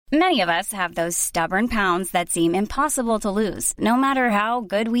Many of us have those stubborn pounds that seem impossible to lose, no matter how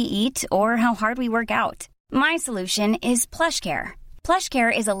good we eat or how hard we work out. My solution is PlushCare.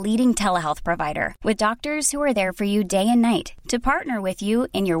 PlushCare is a leading telehealth provider with doctors who are there for you day and night to partner with you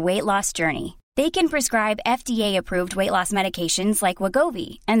in your weight loss journey. They can prescribe FDA-approved weight loss medications like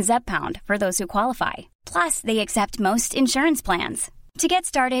Wegovy and Zepbound for those who qualify. Plus, they accept most insurance plans. To get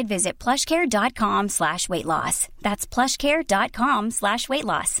started, visit plushcare.com/weightloss. That's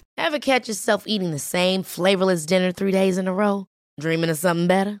plushcare.com/weightloss. Ever catch yourself eating the same flavorless dinner 3 days in a row? Dreaming of something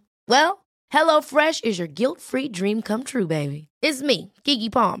better? Well, HelloFresh is your guilt-free dream come true, baby. It's me, Keke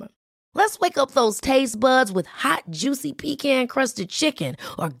Palmer. Let's wake up those taste buds with hot, juicy pecan-crusted chicken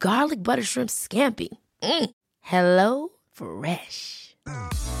or garlic butter shrimp scampi. Hello Fresh.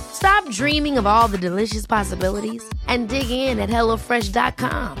 Stop dreaming of all the delicious possibilities and dig in at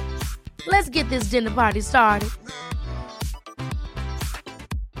HelloFresh.com. Let's get this dinner party started.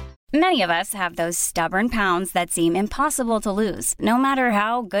 Many of us have those stubborn pounds that seem impossible to lose, no matter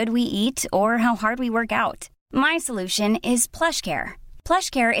how good we eat or how hard we work out. My solution is PlushCare.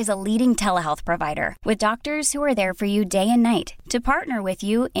 PlushCare is a leading telehealth provider with doctors who are there for you day and night to partner with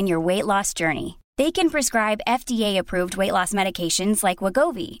you in your weight loss journey. They can prescribe FDA-approved weight loss medications like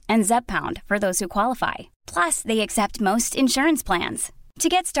Wegovy and Zepbound for those who qualify. Plus, they accept most insurance plans. To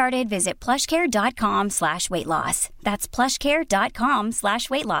get started, visit plushcare.com/weightloss. That's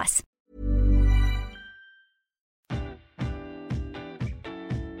plushcare.com/weightloss.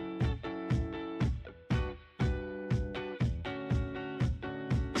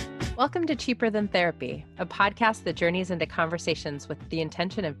 Welcome to Cheaper Than Therapy, a podcast that journeys into conversations with the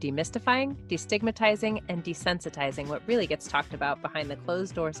intention of demystifying, destigmatizing, and desensitizing what really gets talked about behind the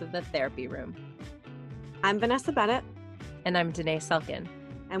closed doors of the therapy room. I'm Vanessa Bennett. And I'm Danae Selkin.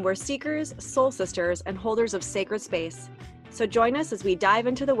 And we're seekers, soul sisters, and holders of sacred space. So join us as we dive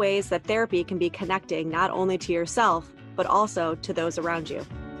into the ways that therapy can be connecting not only to yourself, but also to those around you.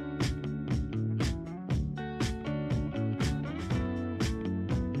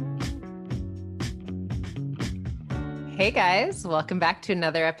 Hey guys, welcome back to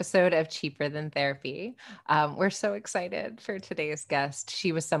another episode of Cheaper Than Therapy. We're so excited for today's guest.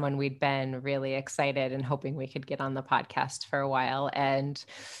 She was someone we'd been really excited and hoping we could get on the podcast for a while, and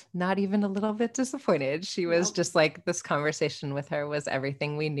not even a little bit disappointed. She was just like, this conversation with her was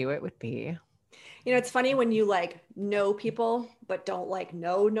everything we knew it would be. You know, it's funny when you like know people, but don't like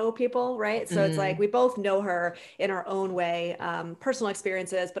know people, right? So it's like, we both know her in our own way, personal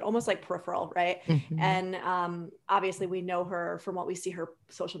experiences, but almost like peripheral, right? And obviously we know her from what we see her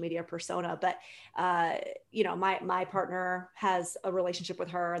social media persona, but you know, my partner has a relationship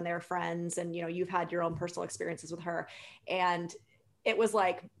with her and they're friends, and, you know, you've had your own personal experiences with her. And it was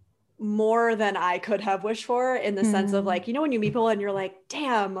like, more than I could have wished for, in the sense of like, you know, when you meet people and you're like,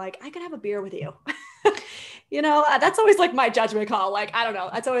 damn, like I could have a beer with you. You know, that's always like my judgment call. Like, I don't know.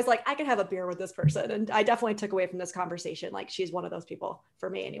 It's always like, I could have a beer with this person. And I definitely took away from this conversation, like she's one of those people for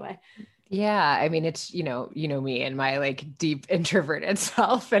me anyway. Yeah. I mean, it's, you know me and my like deep introverted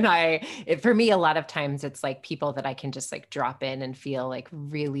self. And for me, a lot of times it's like people that I can just like drop in and feel like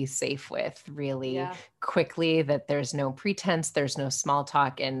really safe with really quickly, that there's no pretense, there's no small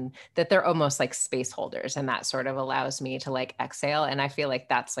talk, and that they're almost like space holders. And that sort of allows me to like exhale. And I feel like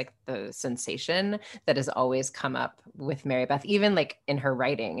that's like the sensation that has always come up with Mary Beth, even like in her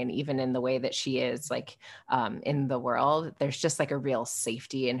writing and even in the way that she is like in the world. There's just like a real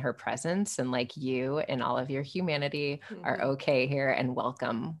safety in her presence, and like you and all of your humanity are okay here and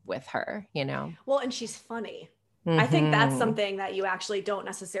welcome with her, you know? Well, and she's funny. I think that's something that you actually don't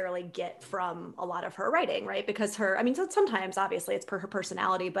necessarily get from a lot of her writing, right? Because sometimes obviously it's per her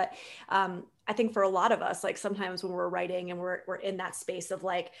personality, but I think for a lot of us, like sometimes when we're writing and we're in that space of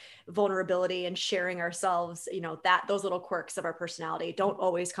like vulnerability and sharing ourselves, you know, that those little quirks of our personality don't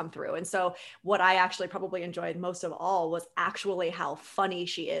always come through. And so what I actually probably enjoyed most of all was actually how funny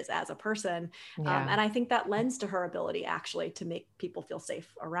she is as a person. And I think that lends to her ability actually to make people feel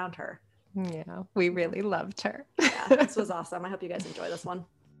safe around her. Yeah, we really loved her. Yeah, this was awesome. I hope you guys enjoy this one.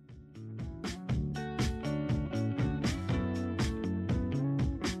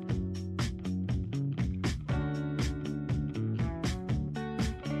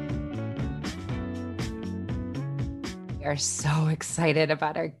 We are so excited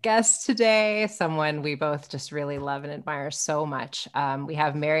about our guest today, someone we both just really love and admire so much. We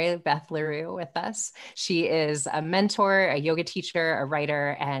have Mary Beth LaRue with us. She is a mentor, a yoga teacher, a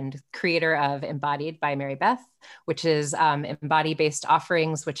writer, and creator of Embodied by Mary Beth, which is embody-based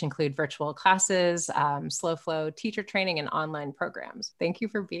offerings, which include virtual classes, slow flow teacher training, and online programs. Thank you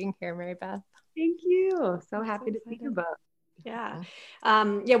for being here, Mary Beth. Thank you. So happy to see you both. Yeah.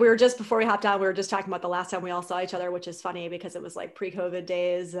 Yeah, we were just, before we hopped on, we were just talking about the last time we all saw each other, which is funny because it was like pre-COVID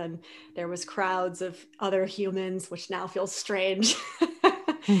days and there was crowds of other humans, which now feels strange.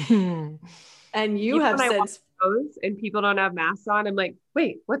 And you Even have when I walk since, those and people don't have masks on, I'm like,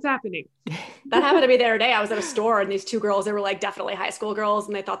 wait, what's happening? that happened to me the other day. I was at a store and these two girls, they were like definitely high school girls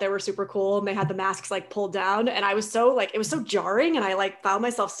and they thought they were super cool and they had the masks like pulled down. And I was so like, it was so jarring. And I like found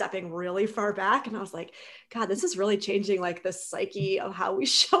myself stepping really far back. And I was like, God, this is really changing like the psyche of how we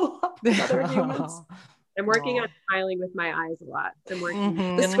show up with other humans. I'm working on smiling with my eyes a lot. I'm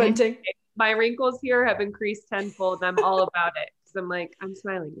working. The squinting. My wrinkles here have increased tenfold. I'm all about it. So I'm like, I'm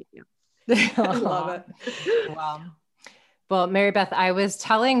smiling at you. I love it. Wow. Well, Mary Beth, I was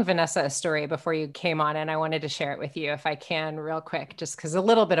telling Vanessa a story before you came on, and I wanted to share it with you if I can real quick, just because a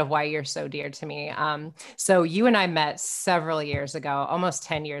little bit of why you're so dear to me. So you and I met several years ago, almost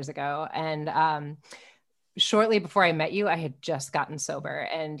 10 years ago. And shortly before I met you, I had just gotten sober.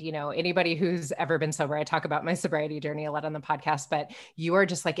 And, you know, anybody who's ever been sober, I talk about my sobriety journey a lot on the podcast, but you are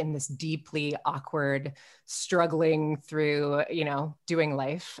just like in this deeply awkward, struggling through, you know, doing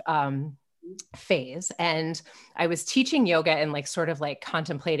life phase. And I was teaching yoga and like sort of like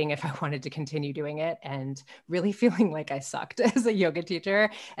contemplating if I wanted to continue doing it and really feeling like I sucked as a yoga teacher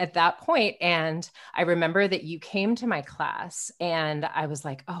at that point. And I remember that you came to my class and I was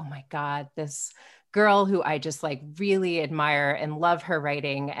like, oh my God, this girl who I just like really admire and love her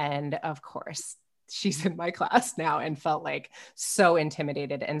writing. And of course, she's in my class now, and felt like so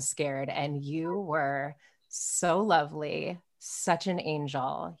intimidated and scared. And you were so lovely, such an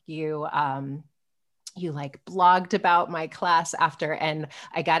angel. You like blogged about my class after. And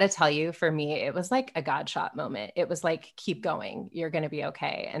I got to tell you, for me, it was like a God shot moment. It was like, keep going, you're going to be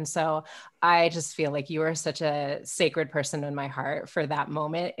okay. And so I just feel like you are such a sacred person in my heart for that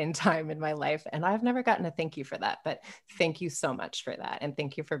moment in time in my life. And I've never gotten to thank you for that, but thank you so much for that. And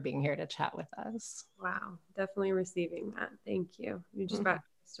thank you for being here to chat with us. Wow. Definitely receiving that. Thank you. You just brought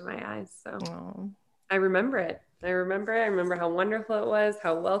tears to my eyes. So I remember it. I remember how wonderful it was,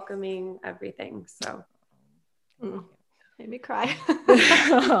 how welcoming, everything. So made me cry.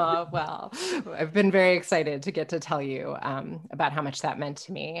 Oh, well, I've been very excited to get to tell you about how much that meant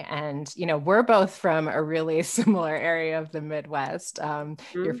to me. And, you know, we're both from a really similar area of the Midwest.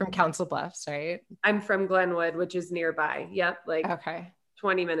 You're from Council Bluffs, right? I'm from Glenwood, which is nearby. Yep. Like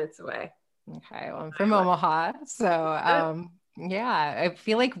 20 minutes away. Okay. Well, I'm from Omaha. So, yeah, I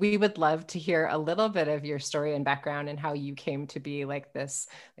feel like we would love to hear a little bit of your story and background and how you came to be like this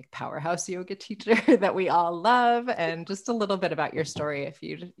like powerhouse yoga teacher that we all love, and just a little bit about your story if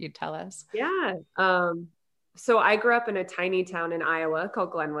you'd tell us. Yeah. So I grew up in a tiny town in Iowa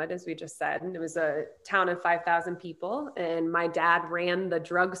called Glenwood, as we just said, and it was a town of 5,000 people. And my dad ran the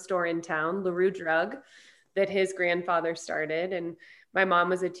drugstore in town, LaRue Drug, that his grandfather started. And my mom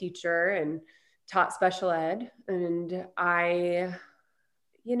was a teacher and taught special ed. And I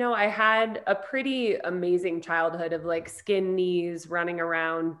had a pretty amazing childhood of like skin knees, running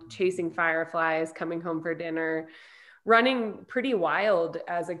around, chasing fireflies, coming home for dinner, running pretty wild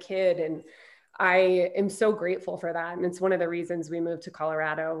as a kid. And I am so grateful for that. And it's one of the reasons we moved to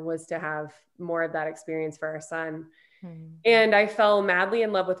Colorado, was to have more of that experience for our son. And I fell madly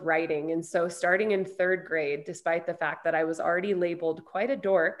in love with writing. And so starting in third grade, despite the fact that I was already labeled quite a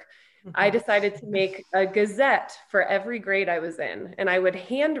dork, I decided to make a gazette for every grade I was in, and I would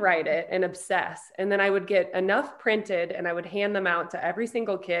handwrite it and obsess. And then I would get enough printed and I would hand them out to every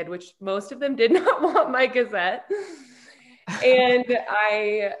single kid, which most of them did not want my gazette. And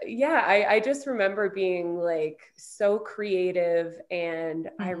I just remember being like so creative, and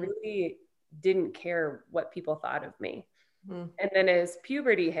I really didn't care what people thought of me. And then as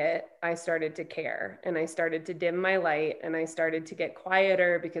puberty hit, I started to care, and I started to dim my light, and I started to get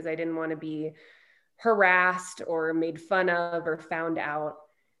quieter because I didn't want to be harassed or made fun of or found out.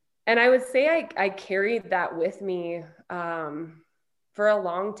 And I would say I carried that with me for a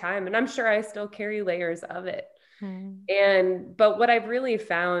long time. And I'm sure I still carry layers of it. But what I've really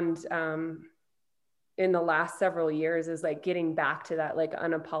found in the last several years is like getting back to that like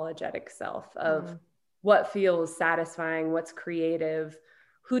unapologetic self of what feels satisfying, what's creative,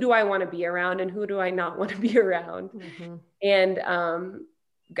 who do I want to be around and who do I not want to be around. And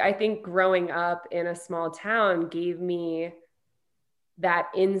I think growing up in a small town gave me that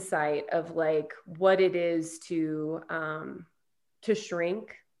insight of like what it is to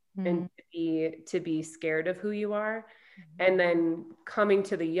shrink and to be scared of who you are. And then coming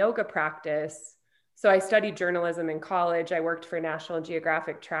to the yoga practice. So I studied journalism in college. I worked for National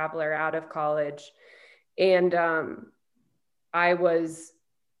Geographic Traveler out of college. And I was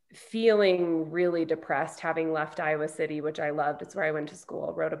feeling really depressed, having left Iowa City, which I loved. It's where I went to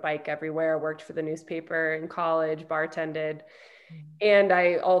school, rode a bike everywhere, worked for the newspaper in college, bartended. And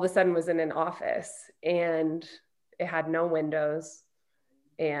I all of a sudden was in an office and it had no windows.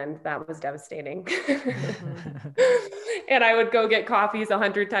 And that was devastating. And I would go get coffees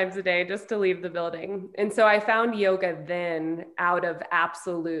 100 times a day just to leave the building. And so I found yoga then out of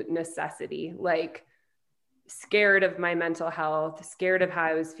absolute necessity, like scared of my mental health, scared of how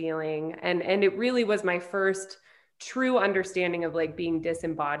I was feeling. And it really was my first true understanding of like being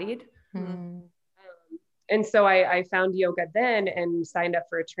disembodied. And so I found yoga then and signed up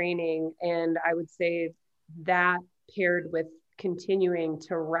for a training. And I would say that paired with continuing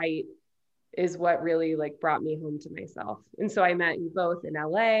to write is what really like brought me home to myself. And so I met you both in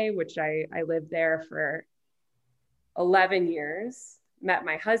LA, which I lived there for 11 years, met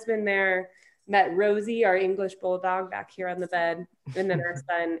my husband there, met Rosie, our English bulldog back here on the bed, and then our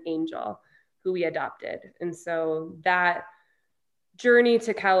son, Angel, who we adopted. And so that journey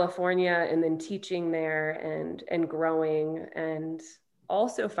to California and then teaching there and growing and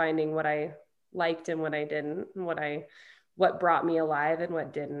also finding what I liked and what I didn't, and what brought me alive and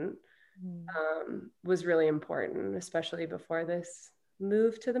what didn't, was really important, especially before this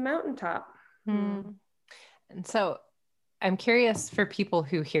move to the mountaintop. And so I'm curious for people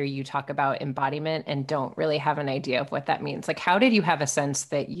who hear you talk about embodiment and don't really have an idea of what that means. Like, how did you have a sense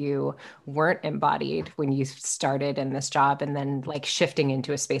that you weren't embodied when you started in this job and then like shifting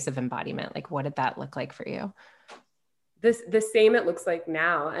into a space of embodiment? Like, what did that look like for you? The same it looks like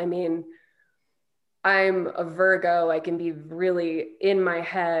now. I mean, I'm a Virgo. I can be really in my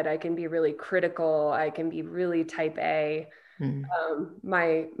head. I can be really critical. I can be really type A.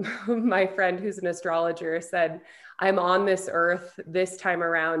 My friend who's an astrologer said, I'm on this earth this time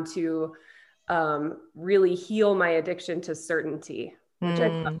around to really heal my addiction to certainty, which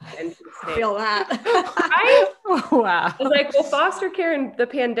I feel that. Right? Wow. I was like, well, foster care and the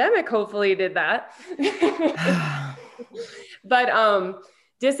pandemic hopefully did that. But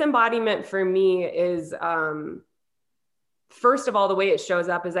disembodiment for me is, first of all, the way it shows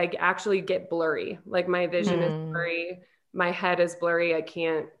up is I actually get blurry. Like my vision is blurry. My head is blurry. I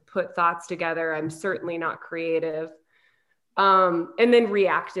can't put thoughts together. I'm certainly not creative. And then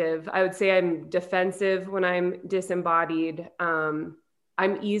reactive. I would say I'm defensive when I'm disembodied. I'm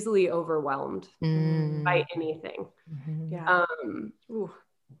easily overwhelmed by anything. Yeah.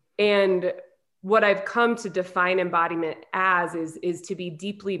 And what I've come to define embodiment as is to be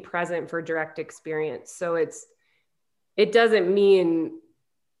deeply present for direct experience. So it doesn't mean,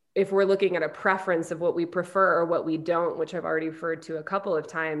 if we're looking at a preference of what we prefer or what we don't, which I've already referred to a couple of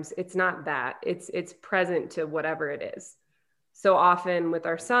times, it's not that. It's present to whatever it is. So often with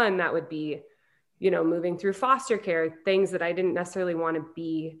our son, that would be, moving through foster care, things that I didn't necessarily want to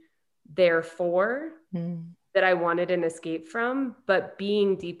be there for, that I wanted an escape from, but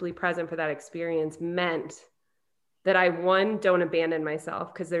being deeply present for that experience meant that I, one, don't abandon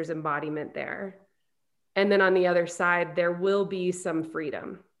myself because there's embodiment there. And then on the other side, there will be some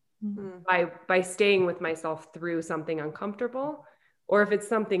freedom by staying with myself through something uncomfortable, or if it's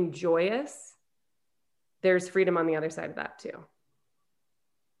something joyous, there's freedom on the other side of that too.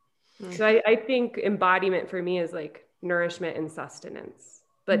 So I think embodiment for me is like nourishment and sustenance,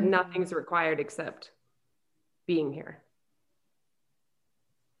 but nothing's required except being here.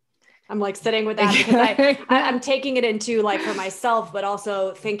 I'm like sitting with that because I'm taking it into like for myself, but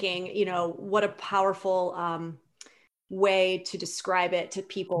also thinking, what a powerful way to describe it to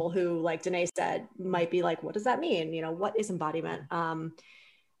people who, like Danae said, might be like, what does that mean? What is embodiment?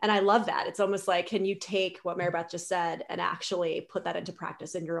 And I love that. It's almost like, can you take what Mary Beth just said and actually put that into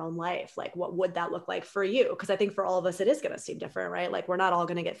practice in your own life? Like, what would that look like for you? Because I think for all of us, it is going to seem different, right? Like, we're not all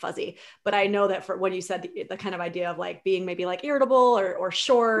going to get fuzzy. But I know that for when you said the kind of idea of like being maybe like irritable or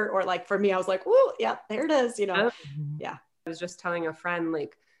short, or like for me, I was like, oh, yeah, there it is, Yeah. I was just telling a friend,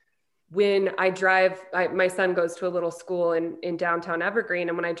 like, when I drive, my son goes to a little school in downtown Evergreen.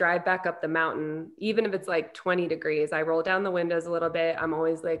 And when I drive back up the mountain, even if it's like 20 degrees, I roll down the windows a little bit. I'm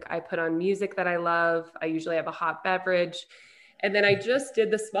always like, I put on music that I love. I usually have a hot beverage. And then I just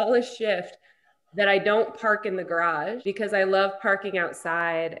did the smallest shift that I don't park in the garage, because I love parking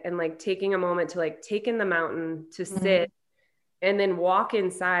outside and like taking a moment to like take in the mountain, to sit and then walk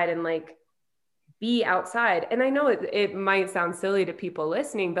inside and like be outside. And I know it might sound silly to people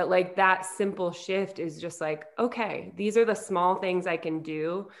listening, but like that simple shift is just like, okay, these are the small things I can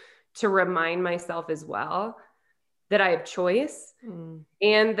do to remind myself as well that I have choice and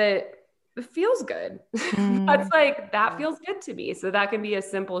that it feels good. That's like, that feels good to me. So that can be a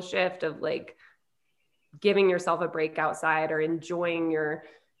simple shift of like giving yourself a break outside or enjoying your,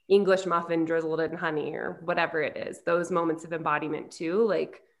 English muffin drizzled in honey or whatever it is. Those moments of embodiment too,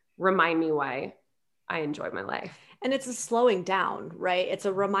 like remind me why I enjoy my life. And it's a slowing down, right? It's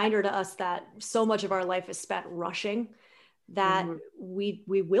a reminder to us that so much of our life is spent rushing that we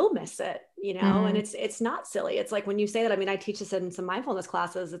will miss it, you know, and it's not silly. It's like when you say that, I mean, I teach this in some mindfulness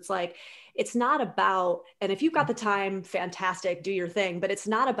classes. It's like, it's not about, and if you've got the time, fantastic, do your thing, but it's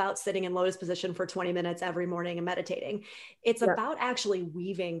not about sitting in lotus position for 20 minutes every morning and meditating. It's about actually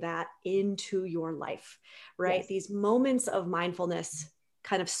weaving that into your life, right? Yes. These moments of mindfulness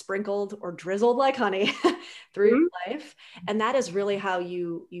kind of sprinkled or drizzled like honey through your life. And that is really how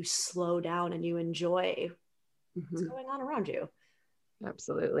you slow down and you enjoy what's going on around you.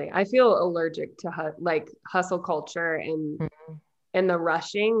 Absolutely. I feel allergic to like hustle culture and the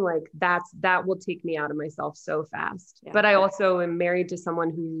rushing, like that will take me out of myself so fast. Yeah. But I also am married to someone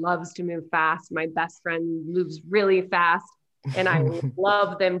who loves to move fast. My best friend moves really fast and I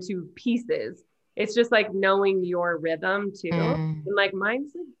love them to pieces. It's just like knowing your rhythm too. And like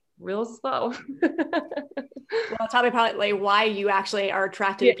mine's like real slow. Well, tell me probably like why you actually are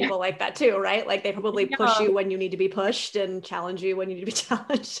attracted to people like that too, right? Like they probably push you when you need to be pushed and challenge you when you need to be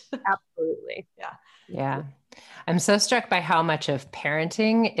challenged. Absolutely. Yeah. Yeah. I'm so struck by how much of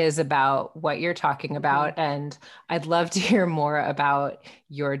parenting is about what you're talking about. And I'd love to hear more about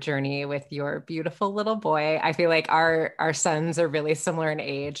your journey with your beautiful little boy. I feel like our sons are really similar in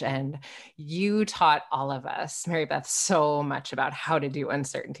age, and you taught all of us, Mary Beth, so much about how to do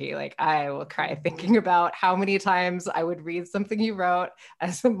uncertainty. Like I will cry thinking about how many times I would read something you wrote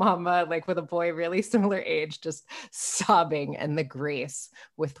as a mama, like with a boy really similar age, just sobbing, and the grace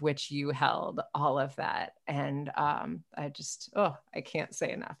with which you held all of that. And I can't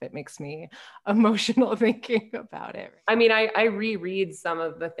say enough. It makes me emotional thinking about it. I mean, I reread some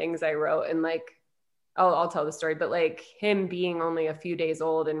of the things I wrote and like, I'll tell the story, but like him being only a few days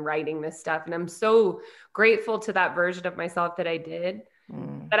old and writing this stuff. And I'm so grateful to that version of myself that I did.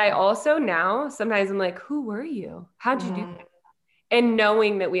 But I also now, sometimes I'm like, who were you? How'd you do that? And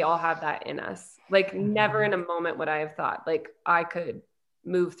knowing that we all have that in us, like never in a moment would I have thought like I could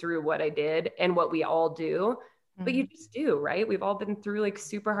move through what I did and what we all do, but you just do, right? We've all been through like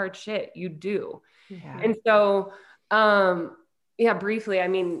super hard shit. You do. Yeah. And so, briefly, I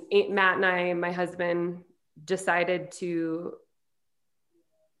mean, Matt and I, my husband, decided to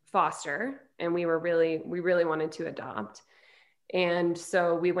foster, and we really wanted to adopt. And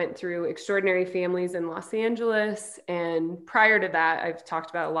so we went through extraordinary families in Los Angeles. And prior to that, I've talked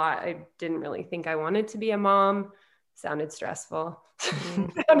about a lot. I didn't really think I wanted to be a mom. Sounded stressful.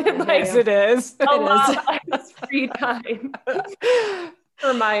 Sounded like it is. A lot of free time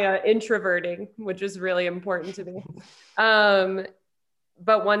for my introverting, which is really important to me.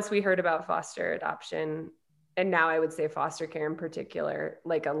 But once we heard about foster adoption, and now I would say foster care in particular,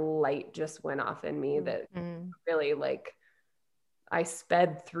 like a light just went off in me that really like I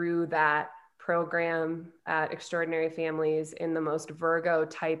sped through that program at Extraordinary Families in the most Virgo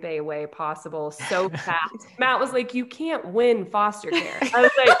type A way possible so fast. Matt was like, you can't win foster care. I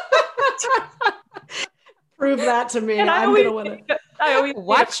was like, prove that to me. I'm going to win it. I always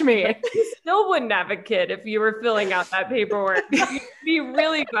watch me. You still wouldn't have a kid if you were filling out that paperwork. You'd be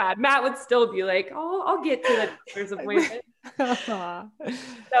really glad. Matt would still be like, oh, I'll get to the doctor's appointment.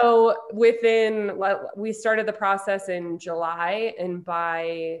 So we started the process in July, and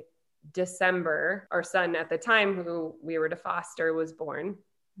by December, our son at the time who we were to foster was born.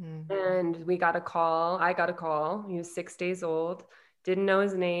 And I got a call. He was 6 days old, didn't know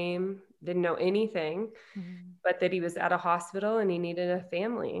his name, didn't know anything, but that he was at a hospital and he needed a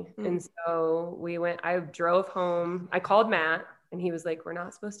family. And so I drove home. I called Matt and he was like, we're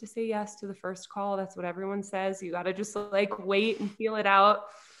not supposed to say yes to the first call. That's what everyone says. You got to just like wait and feel it out.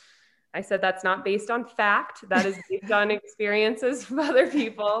 I said, that's not based on fact. That is based on experiences of other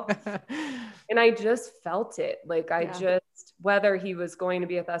people. And I just felt it. Like whether he was going to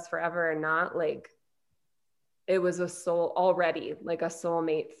be with us forever or not, like it was a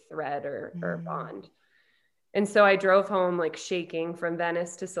soulmate thread or bond. And so I drove home like shaking from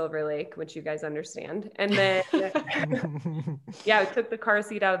Venice to Silver Lake, which you guys understand. And then, I took the car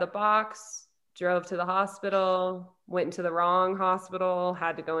seat out of the box, drove to the hospital, went into the wrong hospital,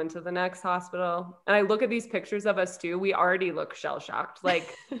 had to go into the next hospital. And I look at these pictures of us too. We already look shell-shocked.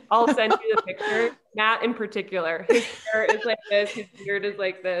 Like I'll send you the picture. Matt in particular, his hair is like this, his beard is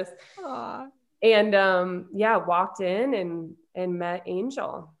like this. Aww. And walked in and met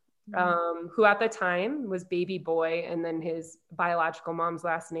Angel, who at the time was baby boy and then his biological mom's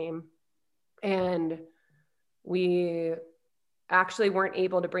last name. And we actually weren't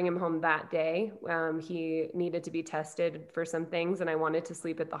able to bring him home that day. He needed to be tested for some things and I wanted to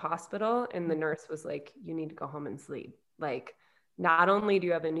sleep at the hospital. And the nurse was like, you need to go home and sleep. Like, not only do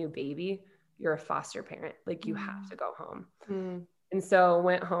you have a new baby, you're a foster parent. Like you have to go home. And so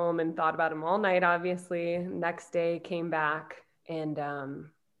went home and thought about him all night, obviously. Next day came back and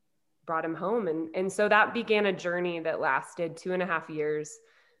brought him home. And so that began a journey that lasted 2.5 years.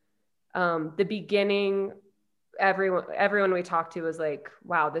 The beginning, everyone we talked to was like,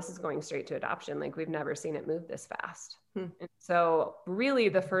 wow, this is going straight to adoption. Like we've never seen it move this fast. And so really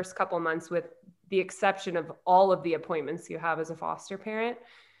the first couple months, with the exception of all of the appointments you have as a foster parent,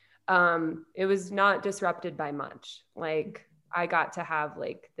 it was not disrupted by much. Like I got to have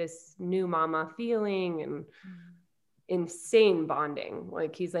like this new mama feeling and insane bonding.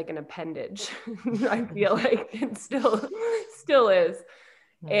 Like he's like an appendage. I feel like it still is.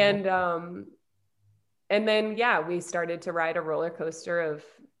 And then, yeah, we started to ride a roller coaster of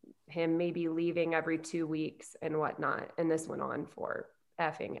him maybe leaving every 2 weeks and whatnot. And this went on for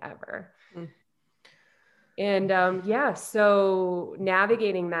effing ever. And yeah, so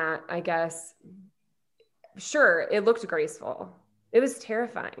navigating that, I guess, sure, it looked graceful. It was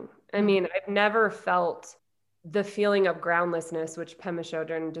terrifying. I mean, I've never felt the feeling of groundlessness, which Pema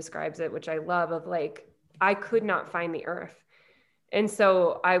Chodron describes it, which I love, of like, I could not find the earth. And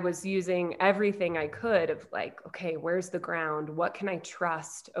so I was using everything I could of like, okay, where's the ground? What can I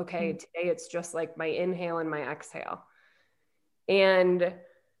trust? Okay, today it's just like my inhale and my exhale. And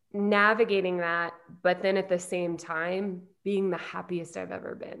navigating that, but then at the same time, being the happiest I've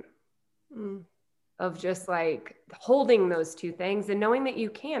ever been. Of just like holding those two things and knowing that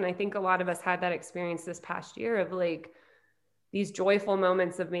you can. I think a lot of us had that experience this past year of like these joyful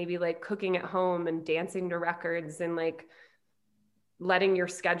moments of maybe like cooking at home and dancing to records and like letting your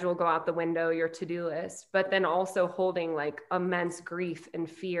schedule go out the window, your to-do list, but then also holding like immense grief and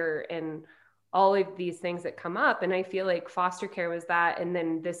fear and all of these things that come up. And I feel like foster care was that. And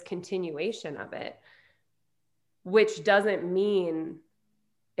then this continuation of it, which doesn't mean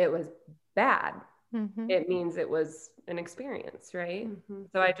it was bad. It means it was an experience, right?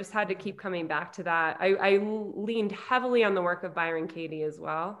 So I just had to keep coming back to that. I leaned heavily on the work of Byron Katie as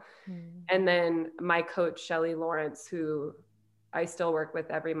well. And then my coach, Shelly Lawrence, who I still work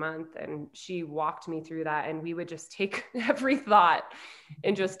with every month, and she walked me through that. And we would just take every thought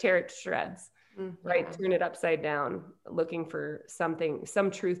and just tear it to shreds, right? Turn it upside down, looking for something,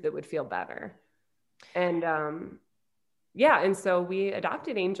 some truth that would feel better. And yeah, and so we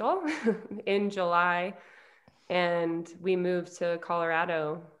adopted Angel in July, and we moved to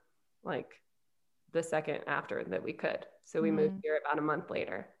Colorado like the second after that we could. So we moved here about a month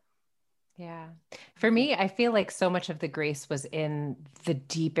later. Yeah. For me, I feel like so much of the grace was in the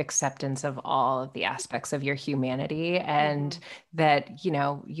deep acceptance of all of the aspects of your humanity, and that, you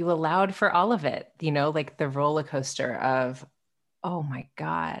know, you allowed for all of it, you know, like the roller coaster of, oh my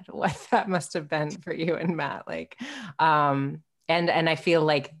God, what that must have been for you and Matt. Like, and I feel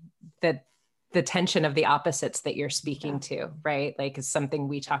like that the tension of the opposites that you're speaking to, right? Like is something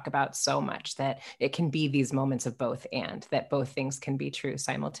we talk about so much, that it can be these moments of both, and that both things can be true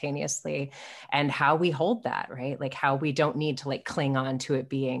simultaneously, and how we hold that, right? Like how we don't need to like cling on to it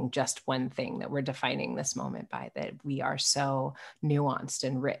being just one thing that we're defining this moment by, that we are so nuanced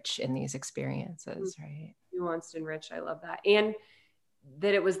and rich in these experiences, right? Nuanced and rich. I love that. And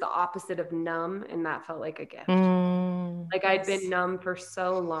that it was the opposite of numb, and that felt like a gift. Like I'd been numb for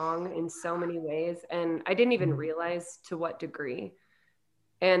so long in so many ways, and I didn't even realize to what degree.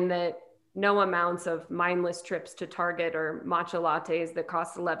 And that no amounts of mindless trips to Target or matcha lattes that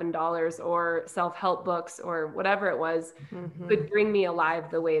cost $11 or self-help books or whatever it was could bring me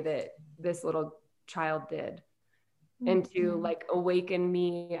alive the way that this little child did. And to like awaken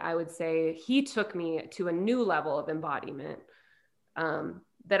me, I would say he took me to a new level of embodiment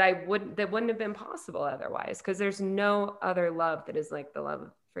that wouldn't have been possible otherwise, because there's no other love that is like the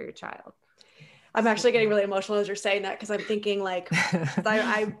love for your child. I'm actually getting really emotional as you're saying that, because I'm thinking like,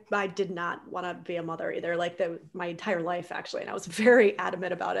 I did not want to be a mother either, like my entire life actually, and I was very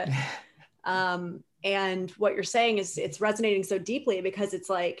adamant about it. And what you're saying is it's resonating so deeply, because it's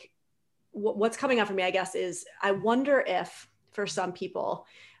like, what's coming up for me, I guess, is I wonder if for some people,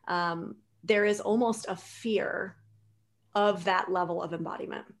 there is almost a fear of that level of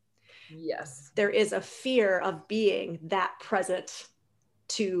embodiment. Yes. There is a fear of being that present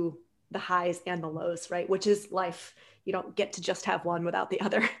to the highs and the lows, right? Which is life. You don't get to just have one without the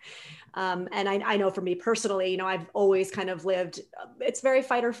other. And I know for me personally, you know, I've always kind of lived, it's very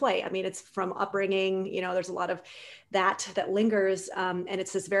fight or flight. I mean, it's from upbringing, you know, there's a lot of that lingers. And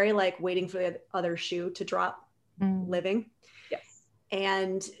it's this very like waiting for the other shoe to drop living. Yes.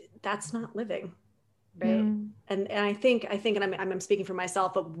 And that's not living. Right. And I think, and I'm speaking for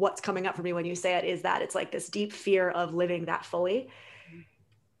myself, but what's coming up for me when you say it is that it's like this deep fear of living that fully.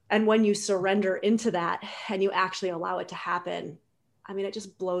 And when you surrender into that and you actually allow it to happen, I mean, it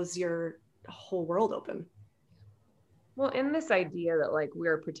just blows your whole world open. Well, in this idea that like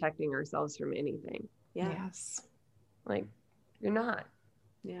we're protecting ourselves from anything. Yeah. Yes. Like you're not.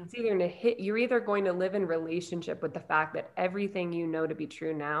 Yeah. It's you're either going to live in relationship with the fact that everything you know to be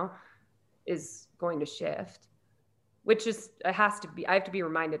true now is going to shift, which is, I have to be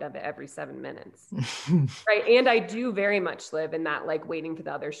reminded of it every 7 minutes. Right. And I do very much live in that, like waiting for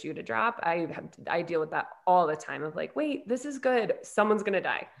the other shoe to drop. I deal with that all the time of like, wait, this is good. Someone's going to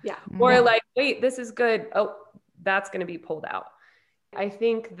die. Yeah. Or like, wait, this is good. Oh, that's going to be pulled out. I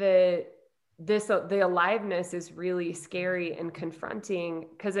think that the aliveness is really scary and confronting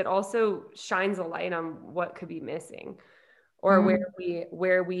because it also shines a light on what could be missing or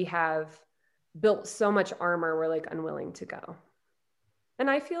where we have built so much armor we're like unwilling to go. And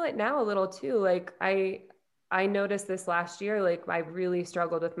I feel it now a little too. Like I noticed this last year, like I really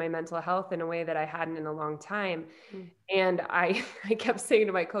struggled with my mental health in a way that I hadn't in a long time. And I kept saying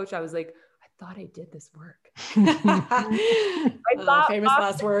to my coach, I was like, I thought I did this work. I thought famous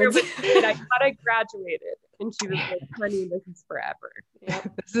last words. I thought I graduated. And she was like, honey, this is forever.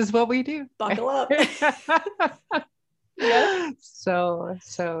 Yep. This is what we do. Buckle up. Yeah. So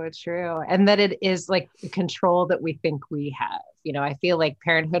true. And that it is like the control that we think we have. You know, I feel like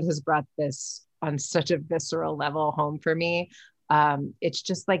parenthood has brought this on such a visceral level home for me. It's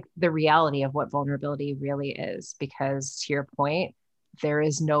just like the reality of what vulnerability really is, because to your point, there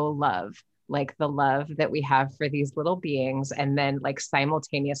is no love like the love that we have for these little beings. And then like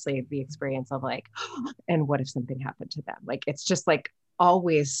simultaneously the experience of like, and what if something happened to them? Like, it's just like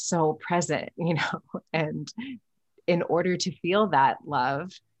always so present, you know, and in order to feel that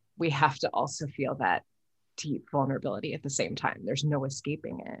love, we have to also feel that deep vulnerability at the same time. There's no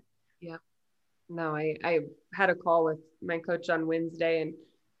escaping it. Yeah. No, I had a call with my coach on Wednesday, and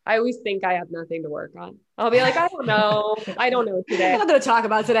I always think I have nothing to work on. I'll be like, I don't know today. I'm not going to talk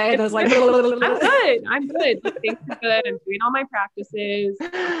about today. And I was like, I'm good. Things are good. I'm doing all my practices,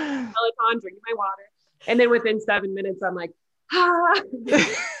 Peloton, drinking my water. And then within 7 minutes, I'm like, And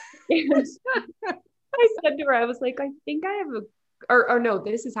I said to her, I was like, I think I have or no,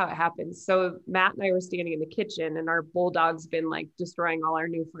 this is how it happens. So Matt and I were standing in the kitchen, and our bulldog's been like destroying all our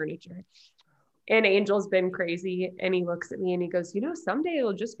new furniture. And Angel's been crazy. And he looks at me and he goes, you know, someday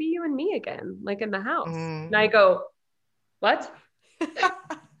it'll just be you and me again, like in the house. And I go, what?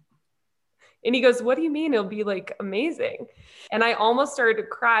 And he goes, what do you mean? It'll be like amazing. And I almost started to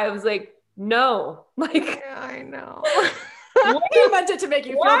cry. I was like, no, like, yeah, I know. He meant it to make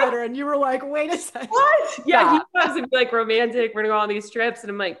you feel better. And you were like, wait a second. What? Yeah, he was to be like romantic. We're going to go on these trips. And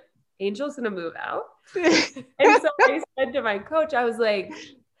I'm like, Angel's going to move out. And so I said to my coach, I was like,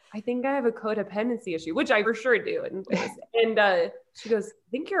 I think I have a codependency issue, which I for sure do. And she goes, I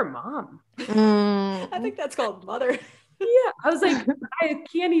think you're a mom. I think that's called mother. Yeah. I was like, I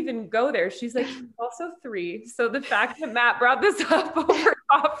can't even go there. She's like, also 3. So the fact that Matt brought this up over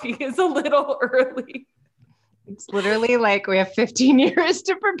coffee is a little early. It's literally like we have 15 years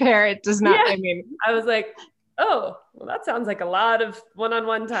to prepare. It does not, yeah. I mean, I was like, oh, well, that sounds like a lot of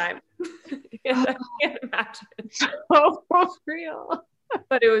one-on-one time. And I can't imagine. Oh, for real.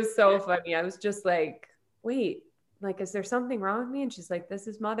 But it was so funny. I was just like, wait, like, is there something wrong with me? And she's like, this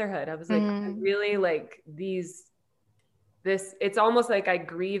is motherhood. I was like, I really like it's almost like I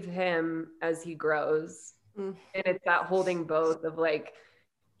grieve him as he grows. And it's that holding both of like,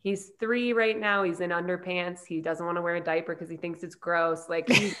 he's 3 right now. He's in underpants. He doesn't want to wear a diaper because he thinks it's gross. Like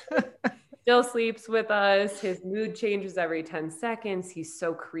he still sleeps with us. His mood changes every 10 seconds. He's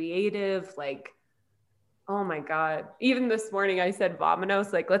so creative. Like, oh my God. Even this morning I said,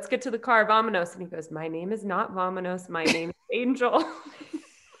 Vominos, like, let's get to the car, Vominos. And he goes, my name is not Vominos. My name is Angel.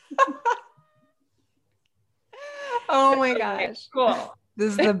 Oh my gosh. Cool.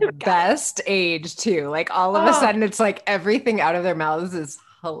 This is the best age too. Like all of a sudden it's like everything out of their mouths is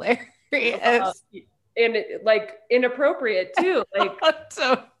hilarious. And it, like inappropriate too. Like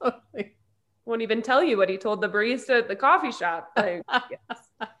totally. Won't even tell you what he told the barista at the coffee shop. Like, yes.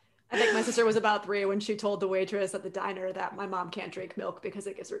 I think my sister was about 3 when she told the waitress at the diner that my mom can't drink milk because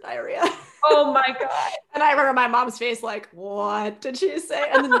it gives her diarrhea. Oh my God. And I remember my mom's face like, what did she say?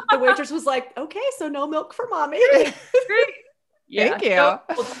 And then the waitress was like, okay, so no milk for mommy. Great. Yeah, thank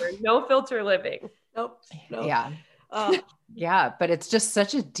you. No filter living. Nope. Yeah. Yeah, but it's just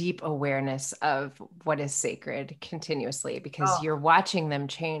such a deep awareness of what is sacred continuously, because you're watching them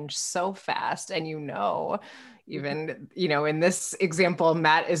change so fast, and even, in this example,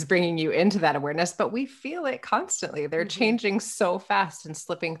 Matt is bringing you into that awareness, but we feel it constantly. They're changing so fast and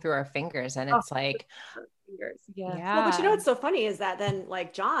slipping through our fingers. And it's like, yeah. Well, but what's so funny is that then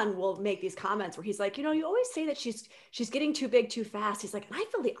like John will make these comments where he's like, you always say that she's getting too big too fast. He's like, and I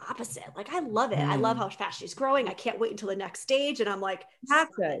feel the opposite. Like, I love it. I love how fast she's growing. I can't wait until the next stage. And I'm like, stop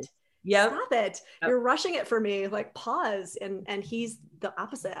it. Stop it. You're rushing it for me. Like, pause. And he's the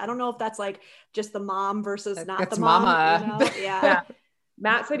opposite. I don't know if that's like just the mom versus not the mom. Mama. Yeah.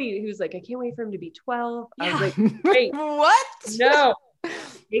 Matt said he was like, I can't wait for him to be 12. Yeah. I was like, wait, what? No.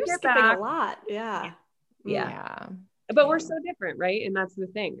 You're skipping a lot. Yeah. But we're so different, right? And that's the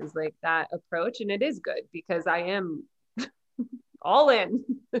thing, is like that approach. And it is good because I am all in.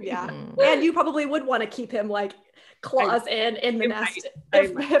 Yeah. And you probably would want to keep him like claws in the nest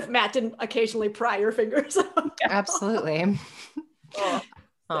if Matt didn't occasionally pry your fingers. Absolutely.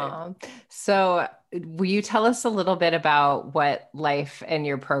 So will you tell us a little bit about what life and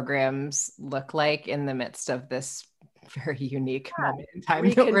your programs look like in the midst of this very unique moment in time?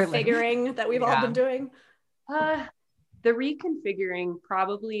 Reconfiguring that we've all been doing? The reconfiguring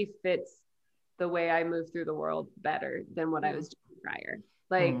probably fits the way I move through the world better than what I was doing prior.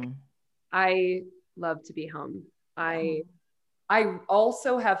 Like, I love to be home. I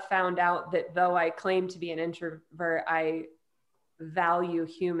also have found out that though I claim to be an introvert, I value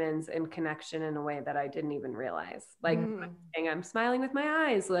humans and connection in a way that I didn't even realize. Like, I'm smiling with my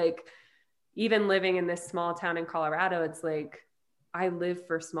eyes. Like, even living in this small town in Colorado, it's like, I live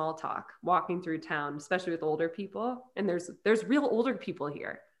for small talk, walking through town, especially with older people. And there's real older people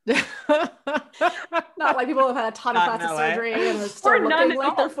here. Not like people who have had a ton of plastic surgery and are still looking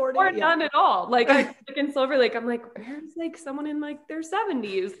like they're 40. Or none at all. Like, I look in Silver Lake, I'm like, where's like someone in like their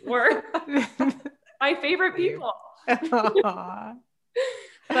 70s or my favorite people.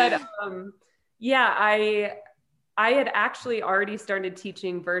 But I had actually already started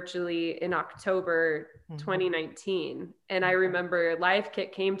teaching virtually in October 2019. And I remember Live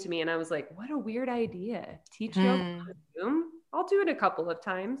Kit came to me and I was like, what a weird idea. Teach yoga on Zoom? I'll do it a couple of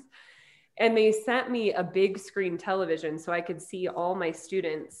times. And they sent me a big screen television so I could see all my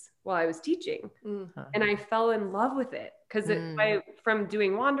students while I was teaching. And I fell in love with it because from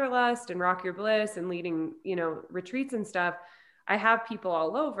doing Wanderlust and Rock Your Bliss and leading, retreats and stuff, I have people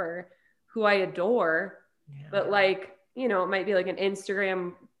all over who I adore, but like, it might be like an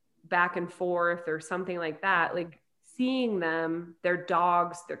Instagram back and forth or something like that. Like seeing them, their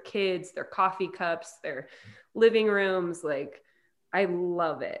dogs, their kids, their coffee cups, their living rooms, like I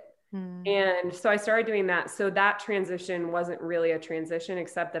love it. And so I started doing that. So that transition wasn't really a transition,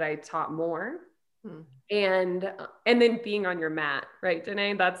 except that I taught more. And then being on your mat, right,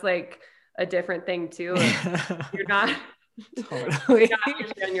 Danae? That's like a different thing too. You're not totally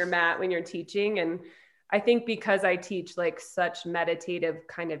on your mat when you're teaching. And I think because I teach like such meditative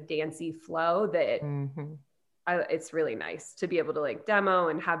kind of dancey flow that it's really nice to be able to like demo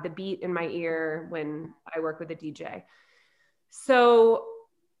and have the beat in my ear when I work with a DJ. So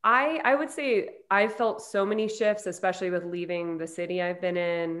I would say I felt so many shifts, especially with leaving the city I've been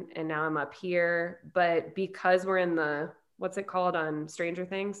in, and now I'm up here. But because we're in what's it called on Stranger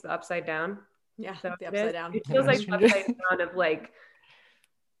Things, the upside down? Yeah, the upside down. It feels like the upside down of like,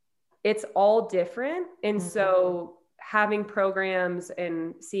 it's all different. And so having programs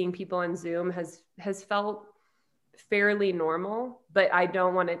and seeing people on Zoom has felt fairly normal, but I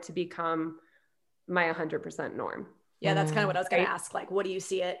don't want it to become my 100% norm. Yeah, that's kind of what I was going to ask. Like, what do you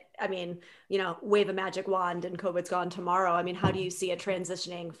see it? I mean, wave a magic wand and COVID's gone tomorrow. I mean, how do you see it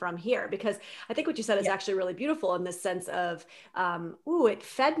transitioning from here? Because I think what you said is actually really beautiful in this sense of, it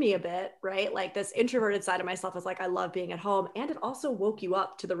fed me a bit, right? Like this introverted side of myself is like, I love being at home. And it also woke you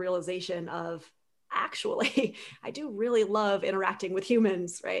up to the realization of, actually, I do really love interacting with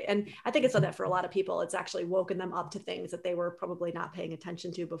humans, right? And I think it's done that for a lot of people. It's actually woken them up to things that they were probably not paying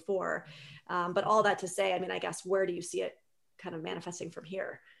attention to before. But all that to say, I mean, I guess, where do you see it kind of manifesting from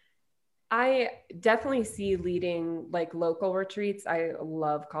here? I definitely see leading like local retreats. I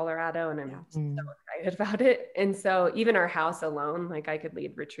love Colorado and I'm so excited about it. And so even our house alone, like I could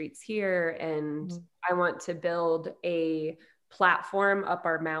lead retreats here, and I want to build a platform up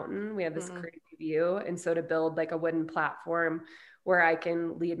our mountain. We have this crazy view. And so to build like a wooden platform where I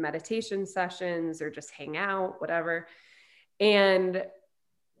can lead meditation sessions or just hang out, whatever. And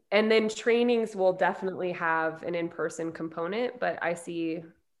then trainings will definitely have an in-person component, but I see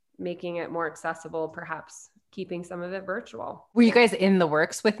making it more accessible, perhaps keeping some of it virtual. Were you guys in the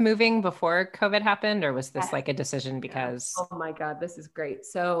works with moving before COVID happened, or was this like a decision because? Oh my God, this is great.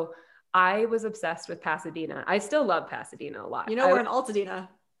 So I was obsessed with Pasadena. I still love Pasadena a lot. We're in Altadena.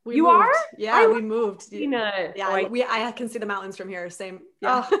 We You moved. are? Yeah, we moved. Pasadena. Yeah, I can see the mountains from here. Same.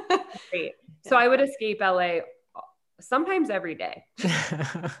 Yeah. Oh, great. So I would escape LA sometimes every day.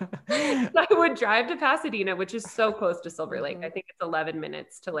 I would drive to Pasadena, which is so close to Silver Lake. I think it's 11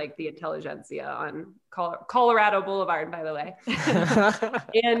 minutes to like the Intelligentsia on Colorado Boulevard, by the way.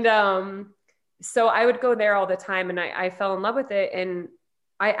 And so I would go there all the time, and I fell in love with it. And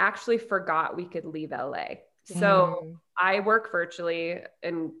I actually forgot we could leave LA. So I work virtually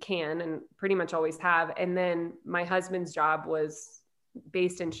and pretty much always have. And then my husband's job was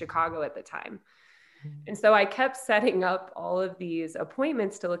based in Chicago at the time. And so I kept setting up all of these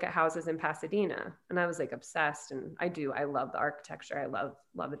appointments to look at houses in Pasadena. And I was like obsessed. And I love the architecture. I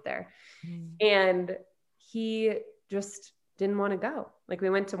love it there. And he just didn't want to go. Like we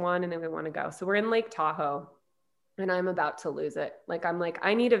went to one and then we want to go. So we're in Lake Tahoe and I'm about to lose it. Like, I'm like,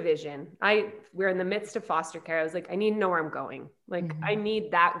 I need a vision. We're in the midst of foster care. I was like, I need to know where I'm going. Like I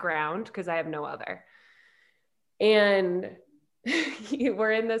need that ground because I have no other. And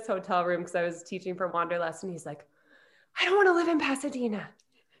we're in this hotel room because I was teaching for Wanderlust, and he's like, I don't want to live in Pasadena.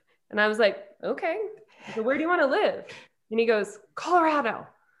 And I was like, okay, so where do you want to live? And he goes, Colorado.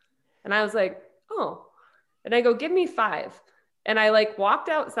 And I was like, oh. And I go, give me 5. And I like walked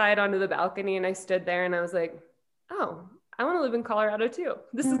outside onto the balcony and I stood there and I was like, oh, I want to live in Colorado too.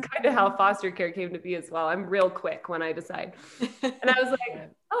 This is kind of how foster care came to be as well. I'm real quick when I decide. And I was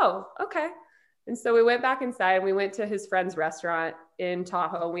like, oh, okay. And so we went back inside and we went to his friend's restaurant in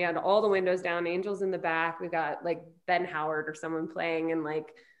Tahoe. We had all the windows down, angels in the back. We got like Ben Howard or someone playing and like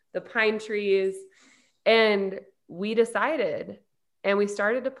the pine trees. And we decided and we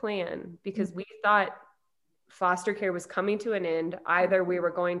started to plan because we thought foster care was coming to an end. Either we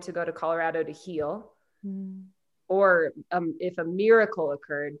were going to go to Colorado to heal or if a miracle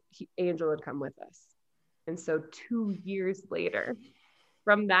occurred, Angel would come with us. And so 2 years later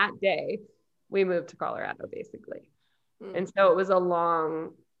from that day, we moved to Colorado basically. And so it was a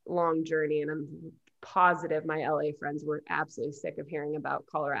long, long journey. And I'm positive my LA friends were absolutely sick of hearing about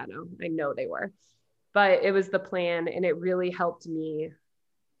Colorado. I know they were, but it was the plan. And it really helped me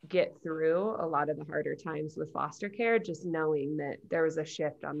get through a lot of the harder times with foster care, just knowing that there was a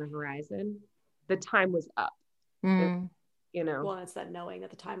shift on the horizon. The time was up. And, you know, well, it's that knowing that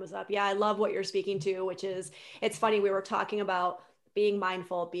the time was up. Yeah. I love what you're speaking to, which is, it's funny. We were talking about being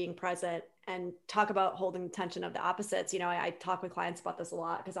mindful, being present, and talk about holding the tension of the opposites. You know, I talk with clients about this a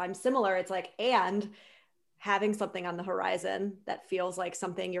lot because I'm similar. It's like, and having something on the horizon that feels like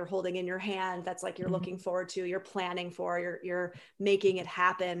something you're holding in your hand, that's like you're looking forward to, you're planning for, you're making it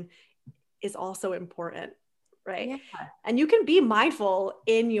happen, is also important, right? Yeah. And you can be mindful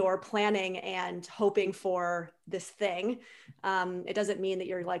in your planning and hoping for this thing. It doesn't mean that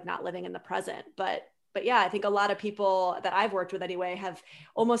you're like not living in the present, but yeah, I think a lot of people that I've worked with anyway have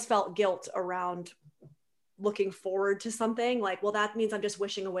almost felt guilt around looking forward to something like, well, that means I'm just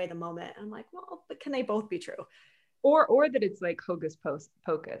wishing away the moment. And I'm like, well, but can they both be true? Or that it's like hocus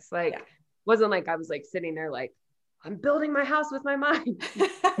pocus. Like, wasn't like I was like sitting there like, I'm building my house with my mind.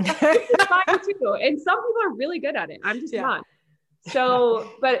 It's fine too. And some people are really good at it. I'm just not. So,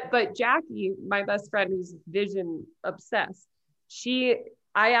 but Jackie, my best friend who's vision obsessed,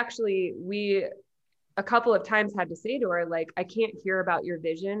 we a couple of times had to say to her, like, I can't hear about your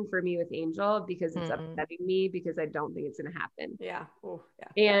vision for me with Angel because it's upsetting me because I don't think it's going to happen. Yeah. Oh,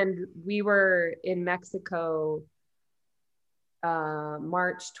 yeah. And we were in Mexico,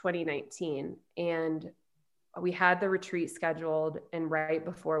 March 2019, and we had the retreat scheduled. And right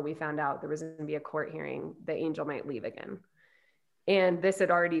before we found out there was going to be a court hearing, that Angel might leave again. And this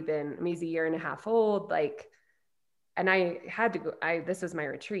had already been, I mean, he's a year and a half old, like, and I had to go, this was my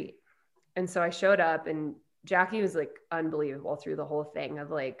retreat. And so I showed up and Jackie was like unbelievable through the whole thing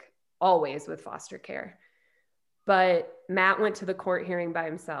of like always with foster care. But Matt went to the court hearing by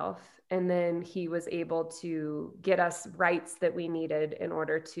himself. And then he was able to get us rights that we needed in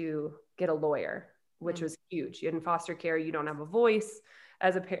order to get a lawyer, which was huge. In foster care, you don't have a voice.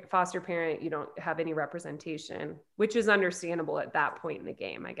 As a foster parent, you don't have any representation, which is understandable at that point in the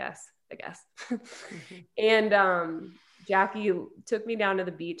game, I guess. And Jackie took me down to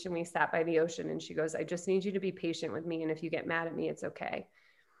the beach and we sat by the ocean and she goes, I just need you to be patient with me. And if you get mad at me, it's okay.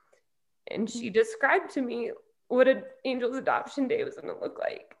 And she described to me what an Angel's adoption day was going to look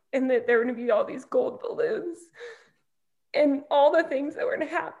like. And that there were going to be all these gold balloons and all the things that were going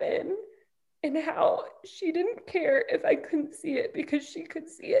to happen, and how she didn't care if I couldn't see it because she could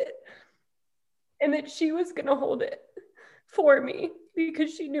see it. And that she was going to hold it for me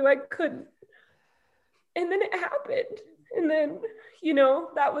because she knew I couldn't. And then it happened. And then, you know,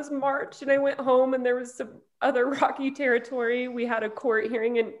 that was March, and I went home, and there was some other rocky territory. We had a court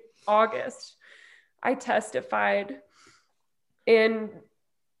hearing in August. I testified, and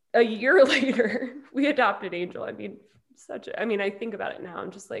a year later, we adopted Angel. I mean, I think about it now,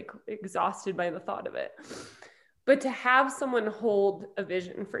 I'm just like exhausted by the thought of it. But to have someone hold a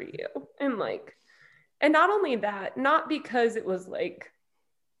vision for you, and like, and not only that, not because it was like,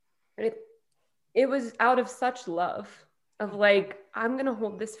 it was out of such love of like, I'm going to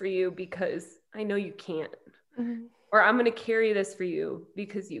hold this for you because I know you can't, or I'm going to carry this for you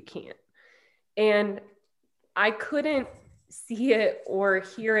because you can't. And I couldn't see it or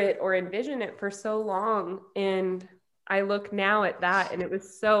hear it or envision it for so long. And I look now at that, and it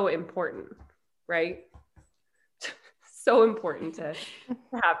was so important, right? So important to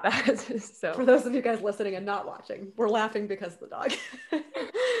have that. So for those of you guys listening and not watching, we're laughing because of the dog.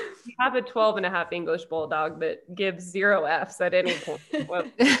 We have a 12.5 English bulldog that gives 0 Fs at any point. Well,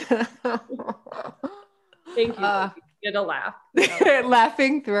 thank you. Get a laugh.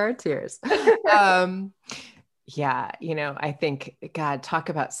 Laughing through our tears. Yeah, you know, I think, God, talk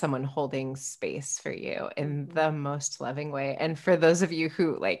about someone holding space for you in the most loving way. And for those of you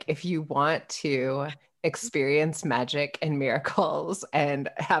who, like, if you want to experience magic and miracles and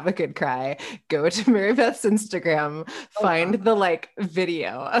have a good cry, go to Mary Beth's Instagram, find the like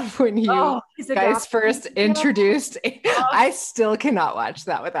video of when you guys first introduced. I still cannot watch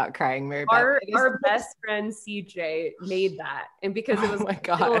that without crying, Mary Beth. Our best friend CJ made that. And because it was my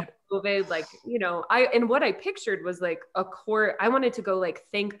God. COVID, like, you know, what I pictured was like a court. I wanted to go like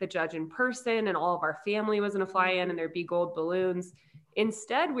thank the judge in person, and all of our family was going to fly in, and there'd be gold balloons.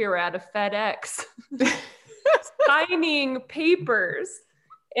 Instead, we were at a FedEx signing papers,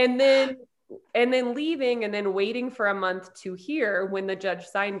 and then leaving, and then waiting for a month to hear when the judge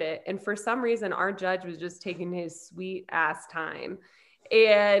signed it. And for some reason, our judge was just taking his sweet ass time.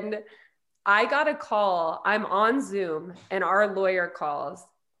 And I got a call. I'm on Zoom, and our lawyer calls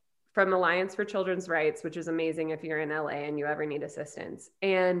from Alliance for Children's Rights, which is amazing if you're in LA and you ever need assistance.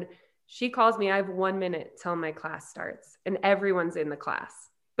 And she calls me, I have 1 minute till my class starts, and everyone's in the class,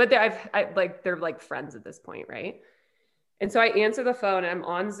 but they're like friends at this point. Right. And so I answer the phone, and I'm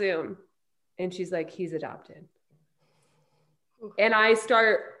on Zoom, and she's like, he's adopted. And I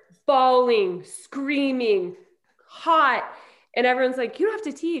start bawling, screaming, hot. And everyone's like, you don't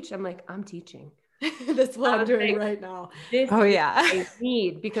have to teach. I'm like, I'm teaching. That's what I'm doing right now. This is what I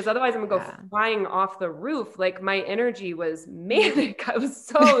need, because otherwise I'm gonna go flying off the roof. Like, my energy was manic. I was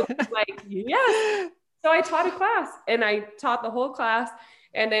so like, yes. So I taught a class, and I taught the whole class.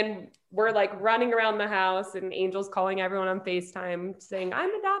 And then we're like running around the house, and Angel's calling everyone on FaceTime saying,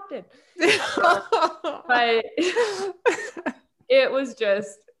 I'm adopted. But it was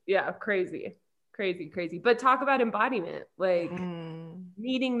just, crazy. But talk about embodiment, like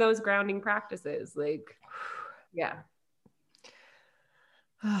needing those grounding practices. Like,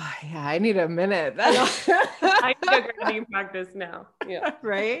 I need a minute. I need a grounding practice now. Yeah.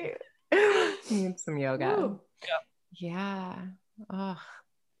 Right. Need some yoga. Ooh. Yeah. Oh.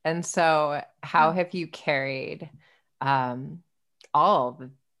 And so how have you carried all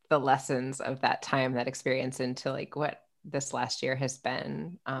the lessons of that time, that experience, into like what this last year has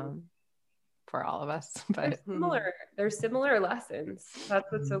been for all of us? But they're similar lessons.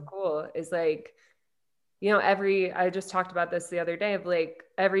 That's what's so cool, is like, you know, I just talked about this the other day, of like,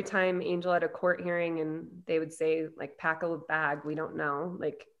 every time Angel had a court hearing, and they would say like, pack a bag, we don't know,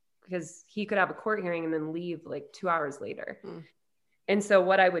 like, because he could have a court hearing and then leave like 2 hours later. And so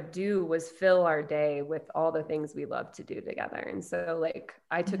what I would do was fill our day with all the things we love to do together. And so like,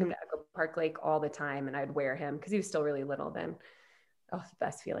 I took him to Echo Park Lake all the time, and I'd wear him, because he was still really little then. Oh, the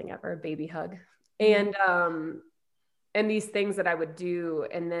best feeling ever, a baby hug. And these things that I would do,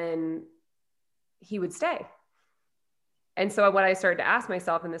 and then he would stay. And so what I started to ask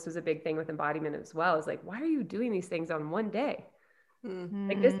myself, and this was a big thing with embodiment as well, is like, why are you doing these things on one day?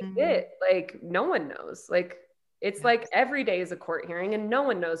 Like, this is it. Like, no one knows. Like, it's like every day is a court hearing, and no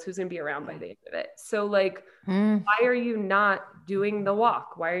one knows who's going to be around by the end of it. So like, why are you not doing the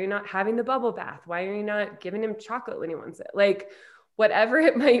walk? Why are you not having the bubble bath? Why are you not giving him chocolate when he wants it? Like, whatever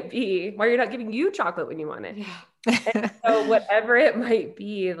it might be, why are you not giving you chocolate when you want it? And so whatever it might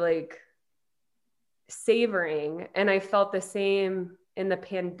be, like, savoring. And I felt the same in the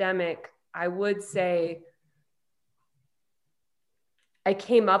pandemic. I would say I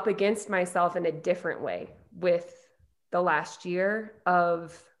came up against myself in a different way with the last year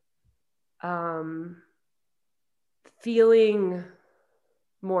of feeling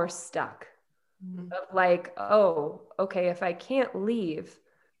more stuck, of like, oh, okay, if I can't leave,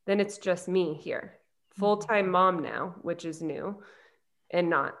 then it's just me here. full-time mom now, which is new, and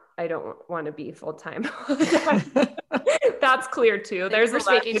not, I don't want to be full-time. That's clear too. There's a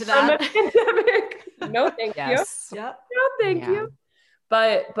speaking to from that. the pandemic. No, thank Yes. you. Yep. No, thank you.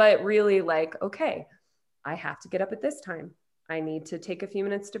 But really like, okay, I have to get up at this time. I need to take a few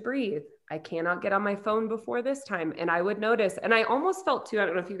minutes to breathe. I cannot get on my phone before this time. And I would notice, and I almost felt too, I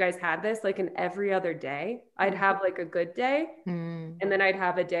don't know if you guys had this, like in every other day, I'd have like a good day. And then I'd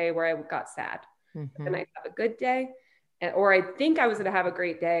have a day where I got sad. And I'd have a good day. Or I think I was going to have a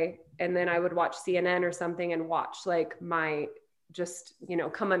great day. And then I would watch CNN or something and watch like my just,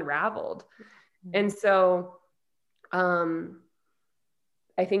 come unraveled. And so,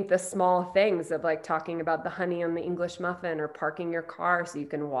 I think the small things of like talking about the honey on the English muffin or parking your car so you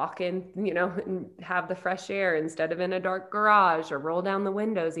can walk in, and have the fresh air instead of in a dark garage, or roll down the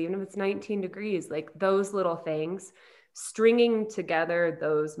windows, even if it's 19 degrees, like those little things, stringing together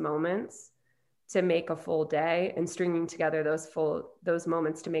those moments to make a full day, and stringing together those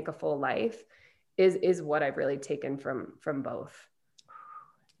moments to make a full life is what I've really taken from both.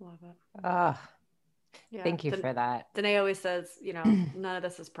 Love it. Yeah. Thank you for that. Danae always says, none of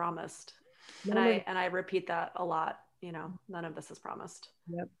this is promised. And I repeat that a lot, none of this is promised.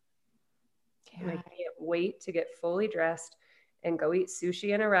 Yep. Yeah. And I can't wait to get fully dressed and go eat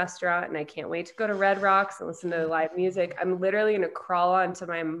sushi in a restaurant. And I can't wait to go to Red Rocks and listen to live music. I'm literally going to crawl onto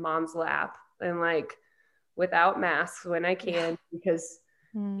my mom's lap and like without masks when I can, because,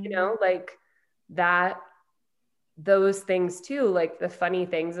 like that, those things too, like the funny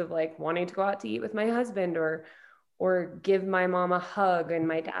things of like wanting to go out to eat with my husband, or give my mom a hug and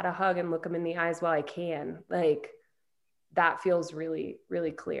my dad a hug and look them in the eyes while I can, like that feels really,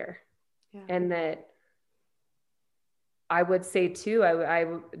 really clear. Yeah. And that I would say too, I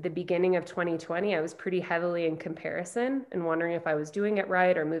the beginning of 2020, I was pretty heavily in comparison and wondering if I was doing it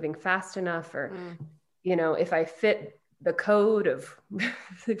right or moving fast enough, or, if I fit the code of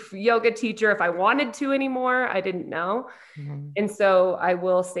yoga teacher, if I wanted to anymore, I didn't know. And so I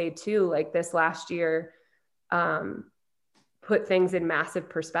will say too, like this last year, put things in massive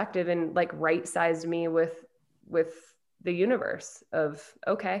perspective and like right-sized me with the universe of,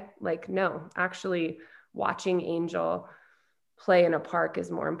 okay, like, no, actually watching Angel play in a park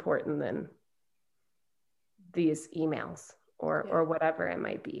is more important than these emails or whatever it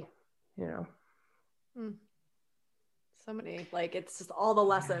might be, So many, like, it's just all the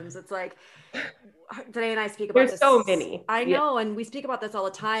lessons. It's like, Danae and I speak about There's this. so many. I know. And we speak about this all the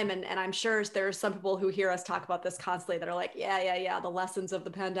time. And I'm sure there's some people who hear us talk about this constantly that are like, yeah. The lessons of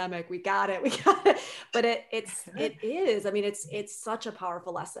the pandemic. We got it. But it is, I mean, it's such a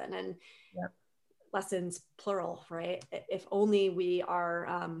powerful lesson, and lessons plural, right? If only we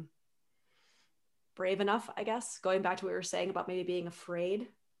are brave enough, I guess, going back to what we were saying about maybe being afraid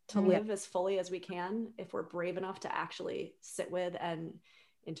to live as fully as we can, if we're brave enough to actually sit with and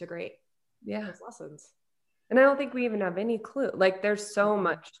integrate those lessons. And I don't think we even have any clue. Like there's so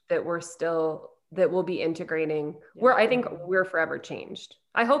much that we'll be integrating. I think we're forever changed.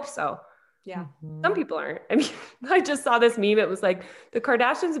 I hope so. Yeah. Some people aren't. I mean, I just saw this meme. It was like the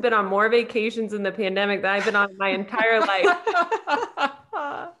Kardashians have been on more vacations in the pandemic than I've been on my entire life.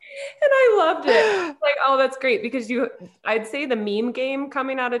 And I loved it. Like, oh, that's great, because I'd say the meme game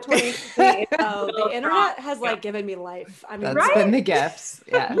coming out of 2020. The internet has like given me life. I mean, that's been the gifts.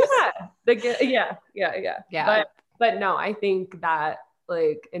 Yes. Yeah. But no, I think that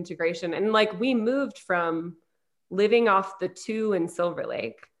like integration, and like we moved from living off the 2 in Silver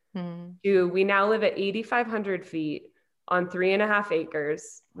Lake to we now live at 8,500 feet on 3.5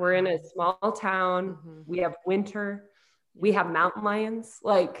 acres. We're in a small town. We have winter. We have mountain lions.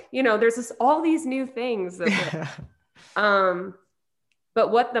 Like, there's all these new things. But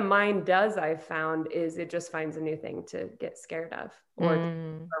what the mind does, I've found, is it just finds a new thing to get scared of or to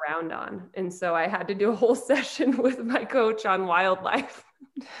move around on. And so I had to do a whole session with my coach on wildlife.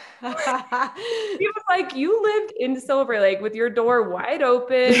 He was like, you lived in Silver Lake with your door wide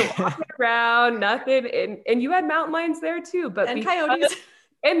open, walking around, nothing. And you had mountain lions there too. And coyotes.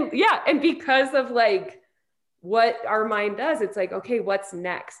 And because of like what our mind does, it's like, okay, what's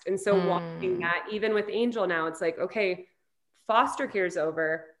next? And so watching that, even with Angel now, it's like, okay, foster care's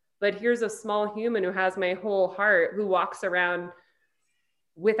over, but here's a small human who has my whole heart, who walks around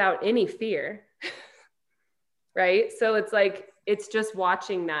without any fear. Right? So it's like, it's just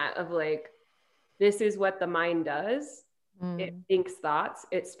watching that of like, this is what the mind does. It thinks thoughts,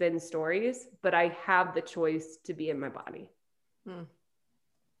 it spins stories, but I have the choice to be in my body.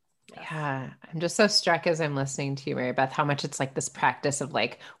 Yeah. I'm just so struck as I'm listening to you, Mary Beth, how much it's like this practice of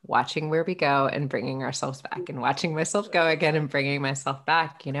like watching where we go and bringing ourselves back, and watching myself go again and bringing myself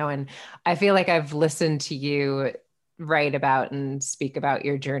back, and I feel like I've listened to you write about and speak about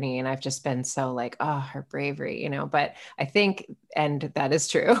your journey, and I've just been so like, oh, her bravery, but I think, and that is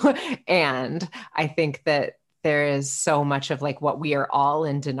true. And I think that there is so much of like what we are all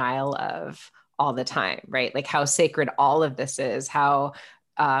in denial of all the time, right? Like how sacred all of this is, how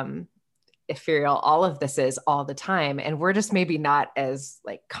ethereal all of this is all the time. And we're just maybe not as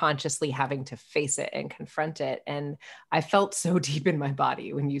like consciously having to face it and confront it. And I felt so deep in my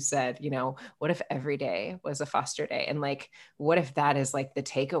body when you said, what if every day was a foster day? And like, what if that is like the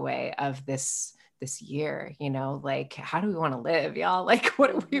takeaway of this year, like, how do we want to live, y'all? Like,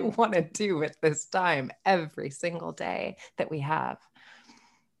 what do we want to do with this time every single day that we have?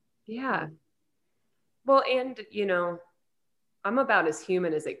 Yeah. Well, and, I'm about as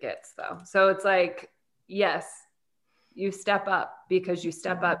human as it gets though. So it's like, yes, you step up because you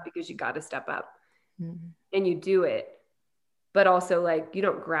got to step up, and you do it, but also like, you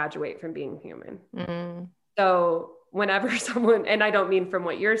don't graduate from being human. So whenever someone, and I don't mean from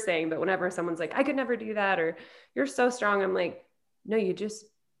what you're saying, but whenever someone's like, I could never do that, or you're so strong, I'm like, no, you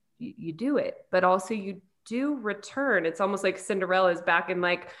do it, but also you do return. It's almost like Cinderella's back in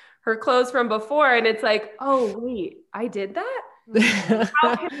like her clothes from before. And it's like, oh wait, I did that.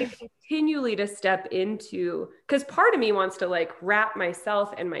 How can I continually to step into, because part of me wants to like wrap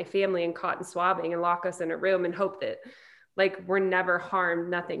myself and my family in cotton swabbing and lock us in a room and hope that like we're never harmed,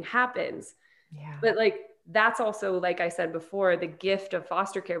 nothing happens. Yeah. But like, that's also, like I said before, the gift of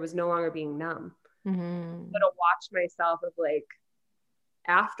foster care was no longer being numb. But to watch myself of like,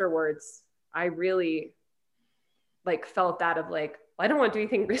 afterwards, I really like felt that of like, I don't want to do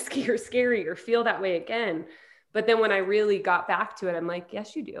anything risky or scary or feel that way again. But then when I really got back to it, I'm like,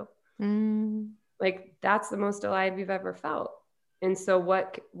 yes, you do. Like, that's the most alive you've ever felt. And so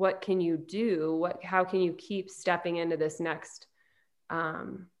what can you do? How can you keep stepping into this next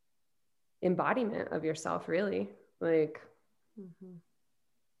embodiment of yourself, really? Like,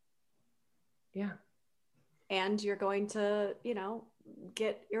 yeah. And you're going to,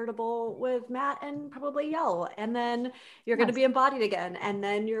 get irritable with Matt and probably yell. And then you're going to be embodied again. And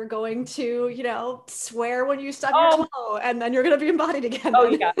then you're going to, swear when you stub your toe. And then you're going to be embodied again. Oh,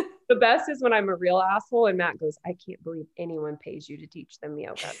 yeah. The best is when I'm a real asshole and Matt goes, I can't believe anyone pays you to teach them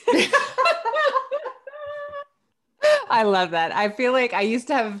yoga. I love that. I feel like I used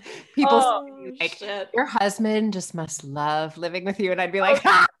to have people say, like, your husband just must love living with you. And I'd be like,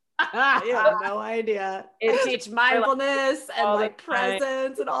 You have no idea. And teach mindfulness and like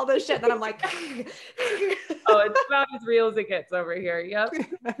presence and all this shit. And then I'm like, oh, it's about as real as it gets over here. Yep.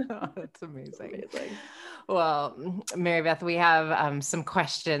 Oh, that's amazing. Well, Mary Beth, we have some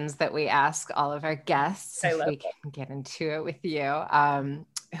questions that we ask all of our guests. If we can get into it with you.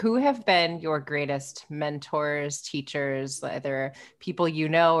 Who have been your greatest mentors, teachers, either people you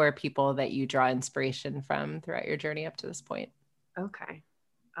know or people that you draw inspiration from throughout your journey up to this point? Okay.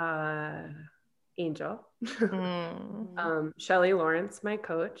 Angel. Shelley Lawrence, my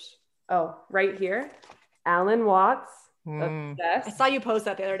coach. Oh, right here. Alan Watts. Obsessed. I saw you post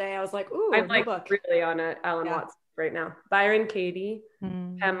that the other day. I was like, ooh, I'm like book. Really on a Alan Watts right now. Byron Katie,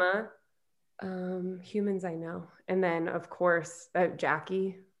 Emma, humans I know. And then of course,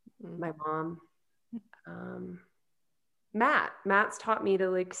 Jackie, my mom, Matt's taught me to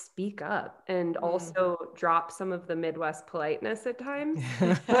like speak up and also drop some of the Midwest politeness at times.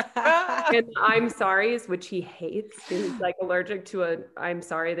 And I'm sorry's, which he hates. He's like allergic to I'm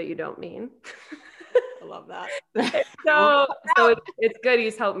sorry that you don't mean. I love that. So it's good.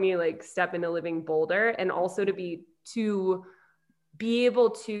 He's helped me like step into living bolder, and also to be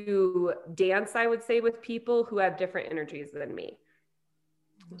able to dance, I would say, with people who have different energies than me.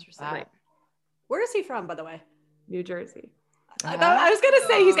 Interesting. Where is he from, by the way? New Jersey. I was going to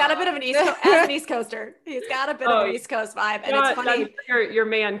say he's got a bit of an East Coaster. He's got a bit of an East Coast vibe. And it's funny. Your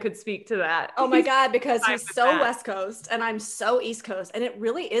man could speak to that. Oh my God, because he's so West Coast and I'm so East Coast. And it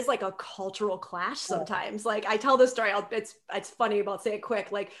really is like a cultural clash sometimes. Like I tell this story, it's funny about say it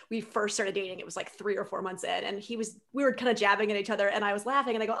quick. Like we first started dating, it was like 3 or 4 months in, and we were kind of jabbing at each other and I was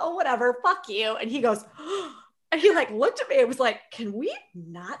laughing and I go, oh, whatever, fuck you. And he goes, and he like looked at me and was like, can we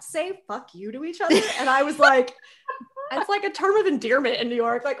not say fuck you to each other? And I was like, it's like a term of endearment in New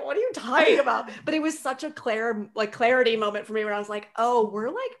York. Like, what are you talking about? But it was such a clarity moment for me where I was like, oh, we're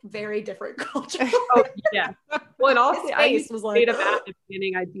like very different cultures. Oh, yeah. Well, and also I used to say to Matt at the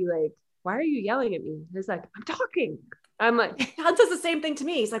beginning, I'd be like, why are you yelling at me? He's like, I'm talking. I'm like, Todd says the same thing to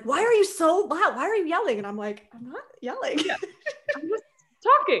me. He's like, why are you so loud? Why are you yelling? And I'm like, I'm not yelling. Yeah.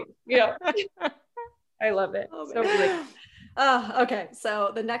 talking. Yeah. I love it. Oh, so really. Okay.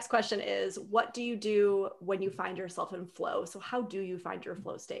 So the next question is, what do you do when you find yourself in flow? So how do you find your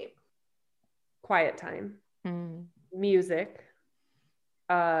flow state? Quiet time, music,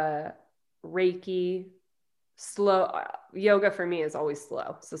 Reiki, slow yoga for me is always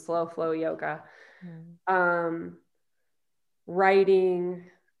slow. So slow flow yoga, writing,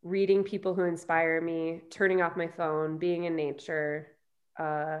 reading people who inspire me, turning off my phone, being in nature,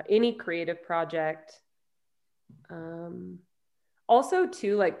 any creative project. Also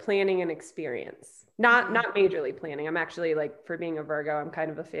too, like planning an experience, not majorly planning. I'm actually like, for being a Virgo, I'm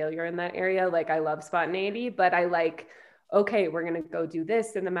kind of a failure in that area. Like I love spontaneity, but I like, okay, we're going to go do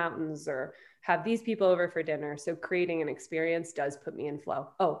this in the mountains or have these people over for dinner. So creating an experience does put me in flow.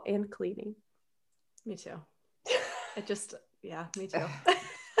 Oh, and cleaning. Me too. It just, yeah, me too.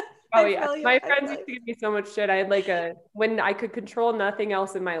 Oh yeah. My friends used to give me so much shit. I had like when I could control nothing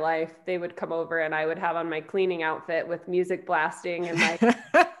else in my life, they would come over and I would have on my cleaning outfit with music blasting and like,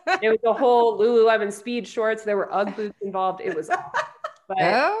 it was a whole Lululemon speed shorts. There were UGG boots involved. It was awesome. But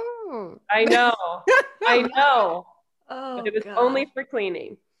I know. Oh, but it was God. only for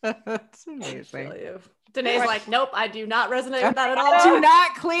cleaning. That's amazing. Danae's like, nope, I do not resonate with that at all. Do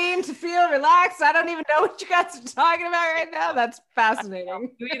not clean to feel relaxed. I don't even know what you guys are talking about right now. That's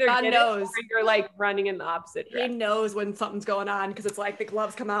fascinating. You either God get knows. it or you're like running in the opposite He direction. knows when something's going on because it's like the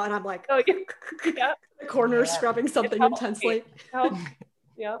gloves come out and I'm like, Oh, yeah. the corner scrubbing something intensely.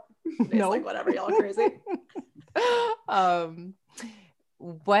 Yeah. It's like, whatever, y'all are crazy.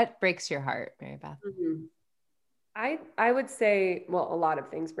 What breaks your heart, Mary Beth? I would say, well, a lot of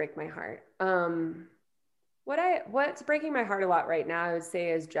things break my heart. What's breaking my heart a lot right now, I would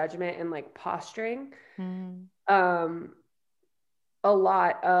say, is judgment and like posturing. A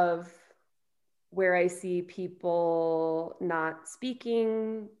lot of where I see people not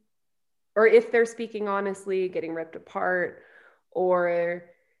speaking, or if they're speaking honestly, getting ripped apart, or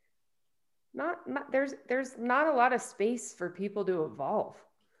there's not a lot of space for people to evolve.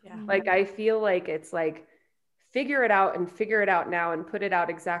 Yeah. Like I feel like it's like, figure it out now and put it out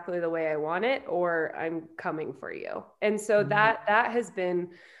exactly the way I want it, or I'm coming for you. And so that has been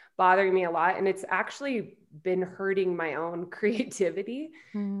bothering me a lot. And it's actually been hurting my own creativity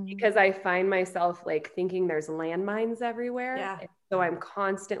because I find myself like thinking there's landmines everywhere. Yeah. And so I'm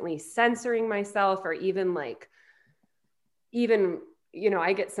constantly censoring myself, or even, I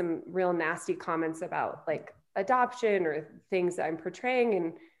get some real nasty comments about like adoption or things that I'm portraying.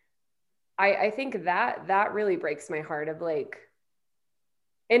 And I think that really breaks my heart of like,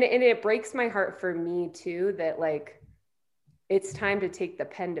 and it breaks my heart for me too, that like, it's time to take the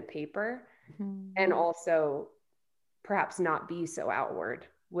pen to paper and also perhaps not be so outward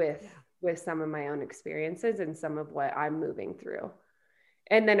with some of my own experiences and some of what I'm moving through.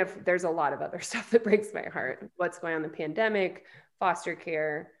 And then if there's a lot of other stuff that breaks my heart, what's going on in the pandemic, foster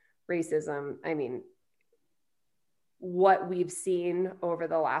care, racism. I mean, what we've seen over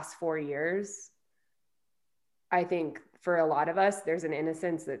the last 4 years, I think for a lot of us, there's an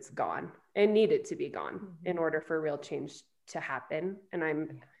innocence that's gone and needed to be gone in order for real change to happen. And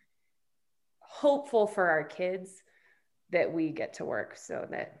I'm hopeful for our kids that we get to work so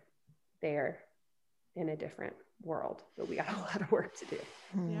that they are in a different world, but we got a lot of work to do.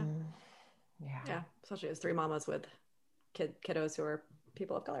 Yeah. Especially as three mamas with kiddos who are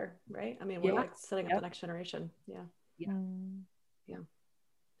people of color, right? I mean, we're like setting up the next generation. Yeah.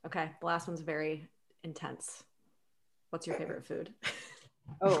 Okay. The last one's very intense. What's your favorite food?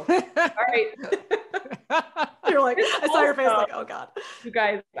 Oh, all right. You're like, I saw your face like, oh God. You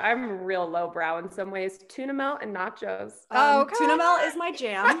guys, I'm real lowbrow in some ways. Tuna melt and nachos. Tuna melt is my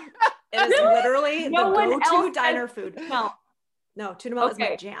jam. It is literally the go-to diner food. No, tuna melt is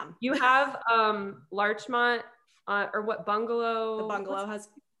my jam. You have Larchmont or what, Bungalow? The Bungalow has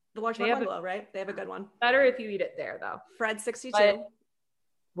the Larchmont Bungalow, right? They have a good one. Better if you eat it there though. Fred 62. But,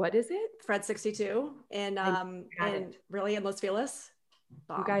 what is it? Fred 62 in Los Feliz.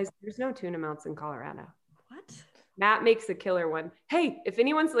 Bomb. You guys, there's no tuna melts in Colorado. What? Matt makes a killer one. Hey, if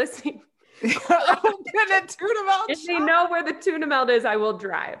anyone's listening, Get a tuna melt. if they know where the tuna melt is, I will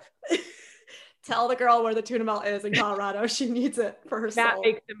drive. Tell the girl where the tuna melt is in Colorado. She needs it for her soul. Matt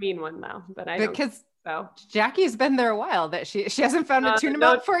makes a mean one though, but I don't. Because so. Jackie's been there a while. That she hasn't found a tuna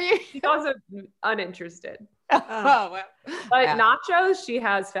melt for you. She's also uninterested. Well. But nachos, she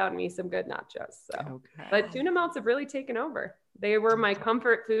has found me some good nachos. So, but tuna melts have really taken over. They were my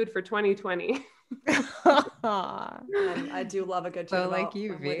comfort food for 2020. I do love a good tuna melt. Like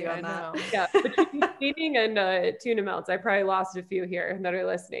you, V. I know. Yeah, between feeding and tuna melts, I probably lost a few here that are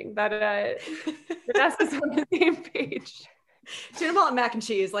listening. But Vanessa's on the same page. Tuna melt and mac and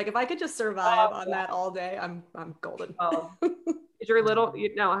cheese. Like if I could just survive on that all day, I'm golden. Oh, is your little,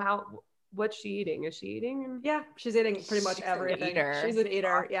 what's she eating? Is she eating? Yeah, she's eating pretty much everything. She's an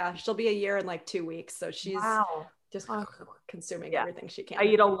eater. Yeah, she'll be a year in like 2 weeks. So she's just consuming everything she can. I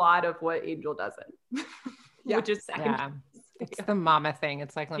eat a lot of what Angel doesn't, which is it's the mama thing.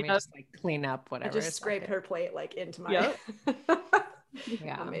 It's like, let me just like clean up whatever. I just scraped her plate like into my.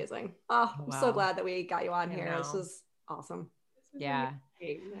 Amazing. Oh, I'm so glad that we got you on here. This was awesome. Yeah.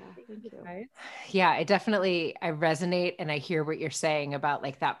 Thank you. Yeah, I resonate, and I hear what you're saying about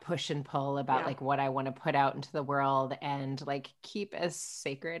like that push and pull about like what I want to put out into the world and like keep as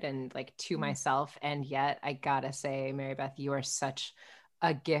sacred and like to myself. And yet I gotta say, Mary Beth, you are such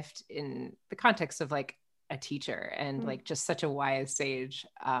a gift in the context of like a teacher and like just such a wise sage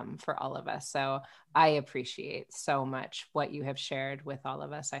for all of us. So I appreciate so much what you have shared with all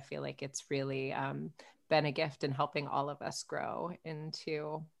of us. I feel like it's really been a gift in helping all of us grow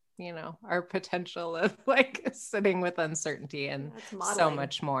into, you know, our potential of like sitting with uncertainty and so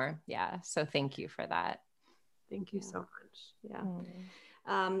much more. Yeah. So thank you for that. Thank you so much. Yeah.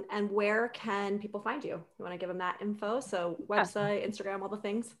 And where can people find you? You want to give them that info? So website, Instagram, all the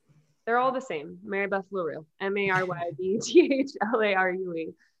things. They're all the same. Mary Beth LaRue,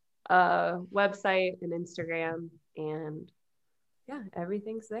 MaryBethLaRue. Website and Instagram, and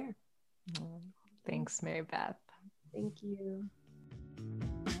everything's there. Thanks, Mary Beth. Thank you.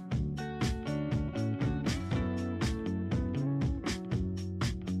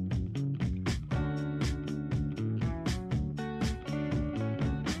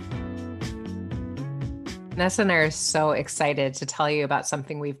 Vanessa and I are so excited to tell you about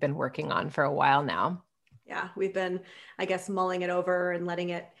something we've been working on for a while now. Yeah, we've been, I guess, mulling it over and letting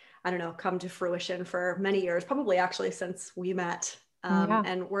it, I don't know, come to fruition for many years, probably actually since we met.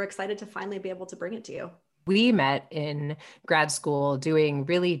 And we're excited to finally be able to bring it to you. We met in grad school doing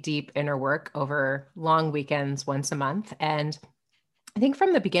really deep inner work over long weekends once a month. And I think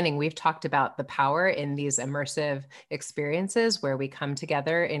from the beginning, we've talked about the power in these immersive experiences where we come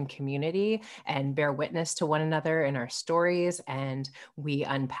together in community and bear witness to one another in our stories. And we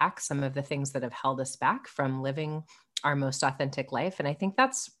unpack some of the things that have held us back from living our most authentic life. And I think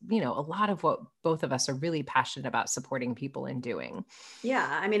that's, you know, a lot of what both of us are really passionate about supporting people in doing.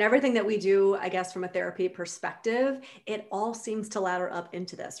 Yeah. I mean, everything that we do, I guess, from a therapy perspective, it all seems to ladder up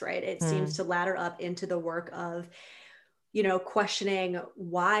into this, right? It seems to ladder up into the work of, you know, questioning,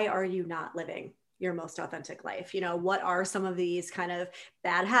 why are you not living your most authentic life? You know, what are some of these kind of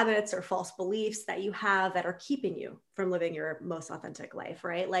bad habits or false beliefs that you have that are keeping you from living your most authentic life,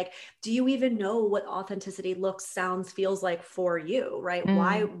 right? Like, do you even know what authenticity looks, sounds, feels like for you, right?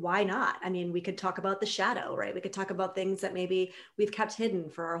 Why not? I mean, we could talk about the shadow, right? We could talk about things that maybe we've kept hidden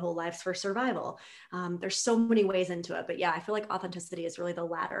for our whole lives for survival. There's so many ways into it, but yeah, I feel like authenticity is really the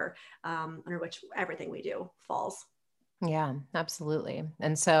ladder under which everything we do falls. Yeah, absolutely.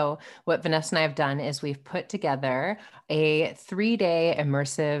 And so what Vanessa and I have done is we've put together a 3-day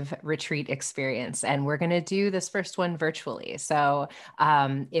immersive retreat experience, and we're going to do this first one virtually. So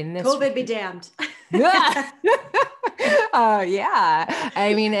in this COVID be damned. Yeah.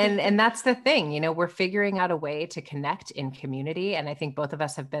 I mean, and that's the thing, you know, we're figuring out a way to connect in community. And I think both of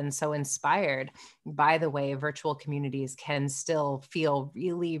us have been so inspired by the way virtual communities can still feel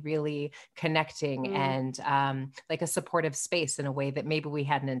really, really connecting and like a supportive space in a way that maybe we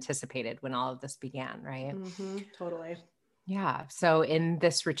hadn't anticipated when all of this began, right? Totally. Yeah. So in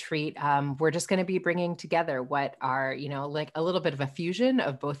this retreat, we're just going to be bringing together what are, you know, like a little bit of a fusion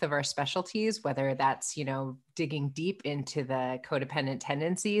of both of our specialties, whether that's, you know, digging deep into the codependent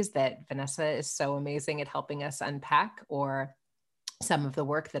tendencies that Vanessa is so amazing at helping us unpack, or some of the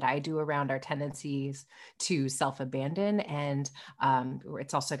work that I do around our tendencies to self-abandon. And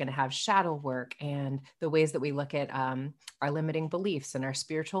it's also going to have shadow work and the ways that we look at our limiting beliefs and our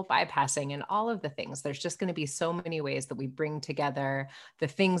spiritual bypassing and all of the things. There's just going to be so many ways that we bring together the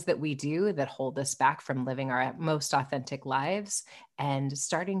things that we do that hold us back from living our most authentic lives and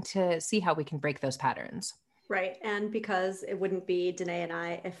starting to see how we can break those patterns. Right. And because it wouldn't be Danae and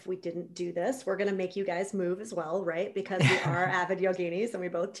I if we didn't do this, we're going to make you guys move as well, right? Because we are avid yoginis and we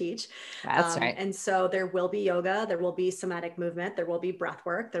both teach. That's right. And so there will be yoga, there will be somatic movement, there will be breath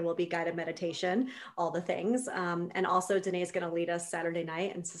work, there will be guided meditation, all the things. And also Danae is going to lead us Saturday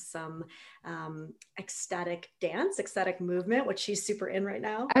night into some ecstatic dance, ecstatic movement, which she's super in right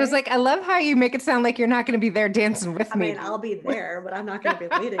now. I was like, I love how you make it sound like you're not going to be there dancing with me. I mean, I'll be there, but I'm not going to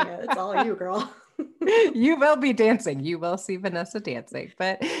be leading it. It's all you, girl. You will be dancing. You will see Vanessa dancing.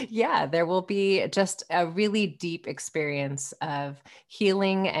 But yeah, there will be just a really deep experience of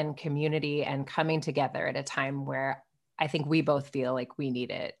healing and community and coming together at a time where I think we both feel like we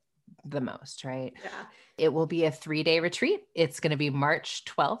need it the most, right? Yeah. It will be a 3-day retreat. It's going to be March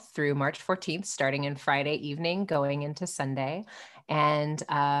 12th through March 14th, starting in Friday evening, going into Sunday. And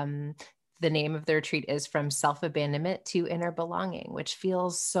the name of the retreat is From Self-Abandonment to Inner Belonging, which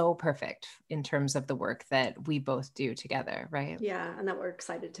feels so perfect in terms of the work that we both do together, right? Yeah. And that we're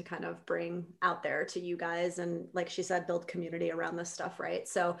excited to kind of bring out there to you guys. And like she said, build community around this stuff, right?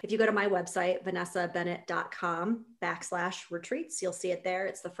 So if you go to my website, vanessabennett.com/retreats, you'll see it there.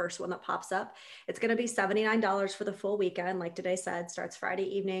 It's the first one that pops up. It's going to be $79 for the full weekend. Like today said, starts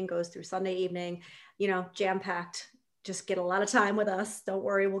Friday evening, goes through Sunday evening, jam-packed. Just get a lot of time with us. Don't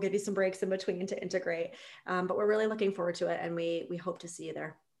worry, we'll give you some breaks in between to integrate. But we're really looking forward to it, and we hope to see you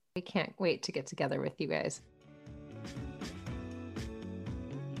there. We can't wait to get together with you guys.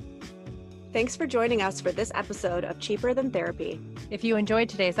 Thanks for joining us for this episode of Cheaper Than Therapy. If you enjoyed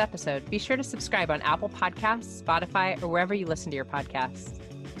today's episode, be sure to subscribe on Apple Podcasts, Spotify, or wherever you listen to your podcasts.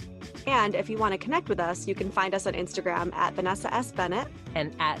 And if you want to connect with us, you can find us on Instagram at Vanessa S. Bennett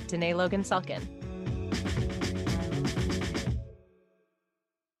and at Danae Logan Selkin.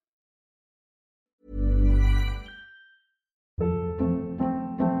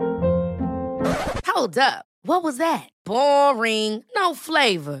 Hold up. What was that? Boring. No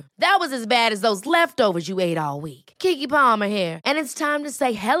flavor. That was as bad as those leftovers you ate all week. Keke Palmer here, and it's time to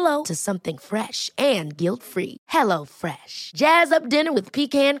say hello to something fresh and guilt-free. Hello Fresh. Jazz up dinner with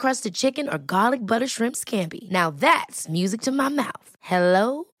pecan-crusted chicken or garlic butter shrimp scampi. Now that's music to my mouth.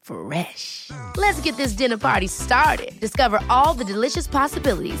 Hello Fresh. Let's get this dinner party started. Discover all the delicious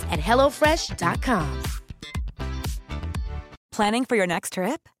possibilities at hellofresh.com. Planning for your next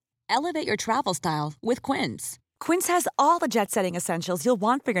trip? Elevate your travel style with Quince. Quince has all the jet-setting essentials you'll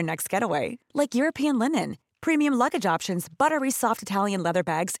want for your next getaway, like European linen, premium luggage options, buttery soft Italian leather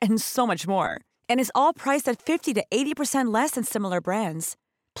bags, and so much more. And is all priced at 50 to 80% less than similar brands.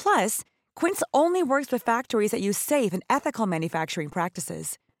 Plus, Quince only works with factories that use safe and ethical manufacturing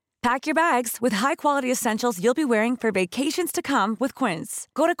practices. Pack your bags with high-quality essentials you'll be wearing for vacations to come with Quince.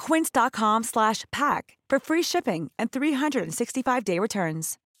 Go to quince.com/pack for free shipping and 365-day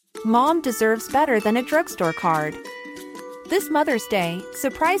returns. Mom deserves better than a drugstore card. This Mother's Day,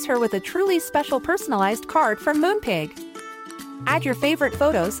 surprise her with a truly special personalized card from Moonpig. Add your favorite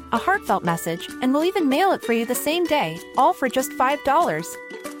photos, a heartfelt message, and we'll even mail it for you the same day, all for just $5.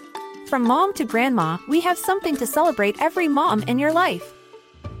 From mom to grandma, we have something to celebrate every mom in your life.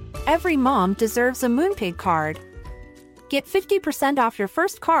 Every mom deserves a Moonpig card. Get 50% off your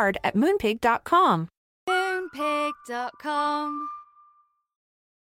first card at moonpig.com. Moonpig.com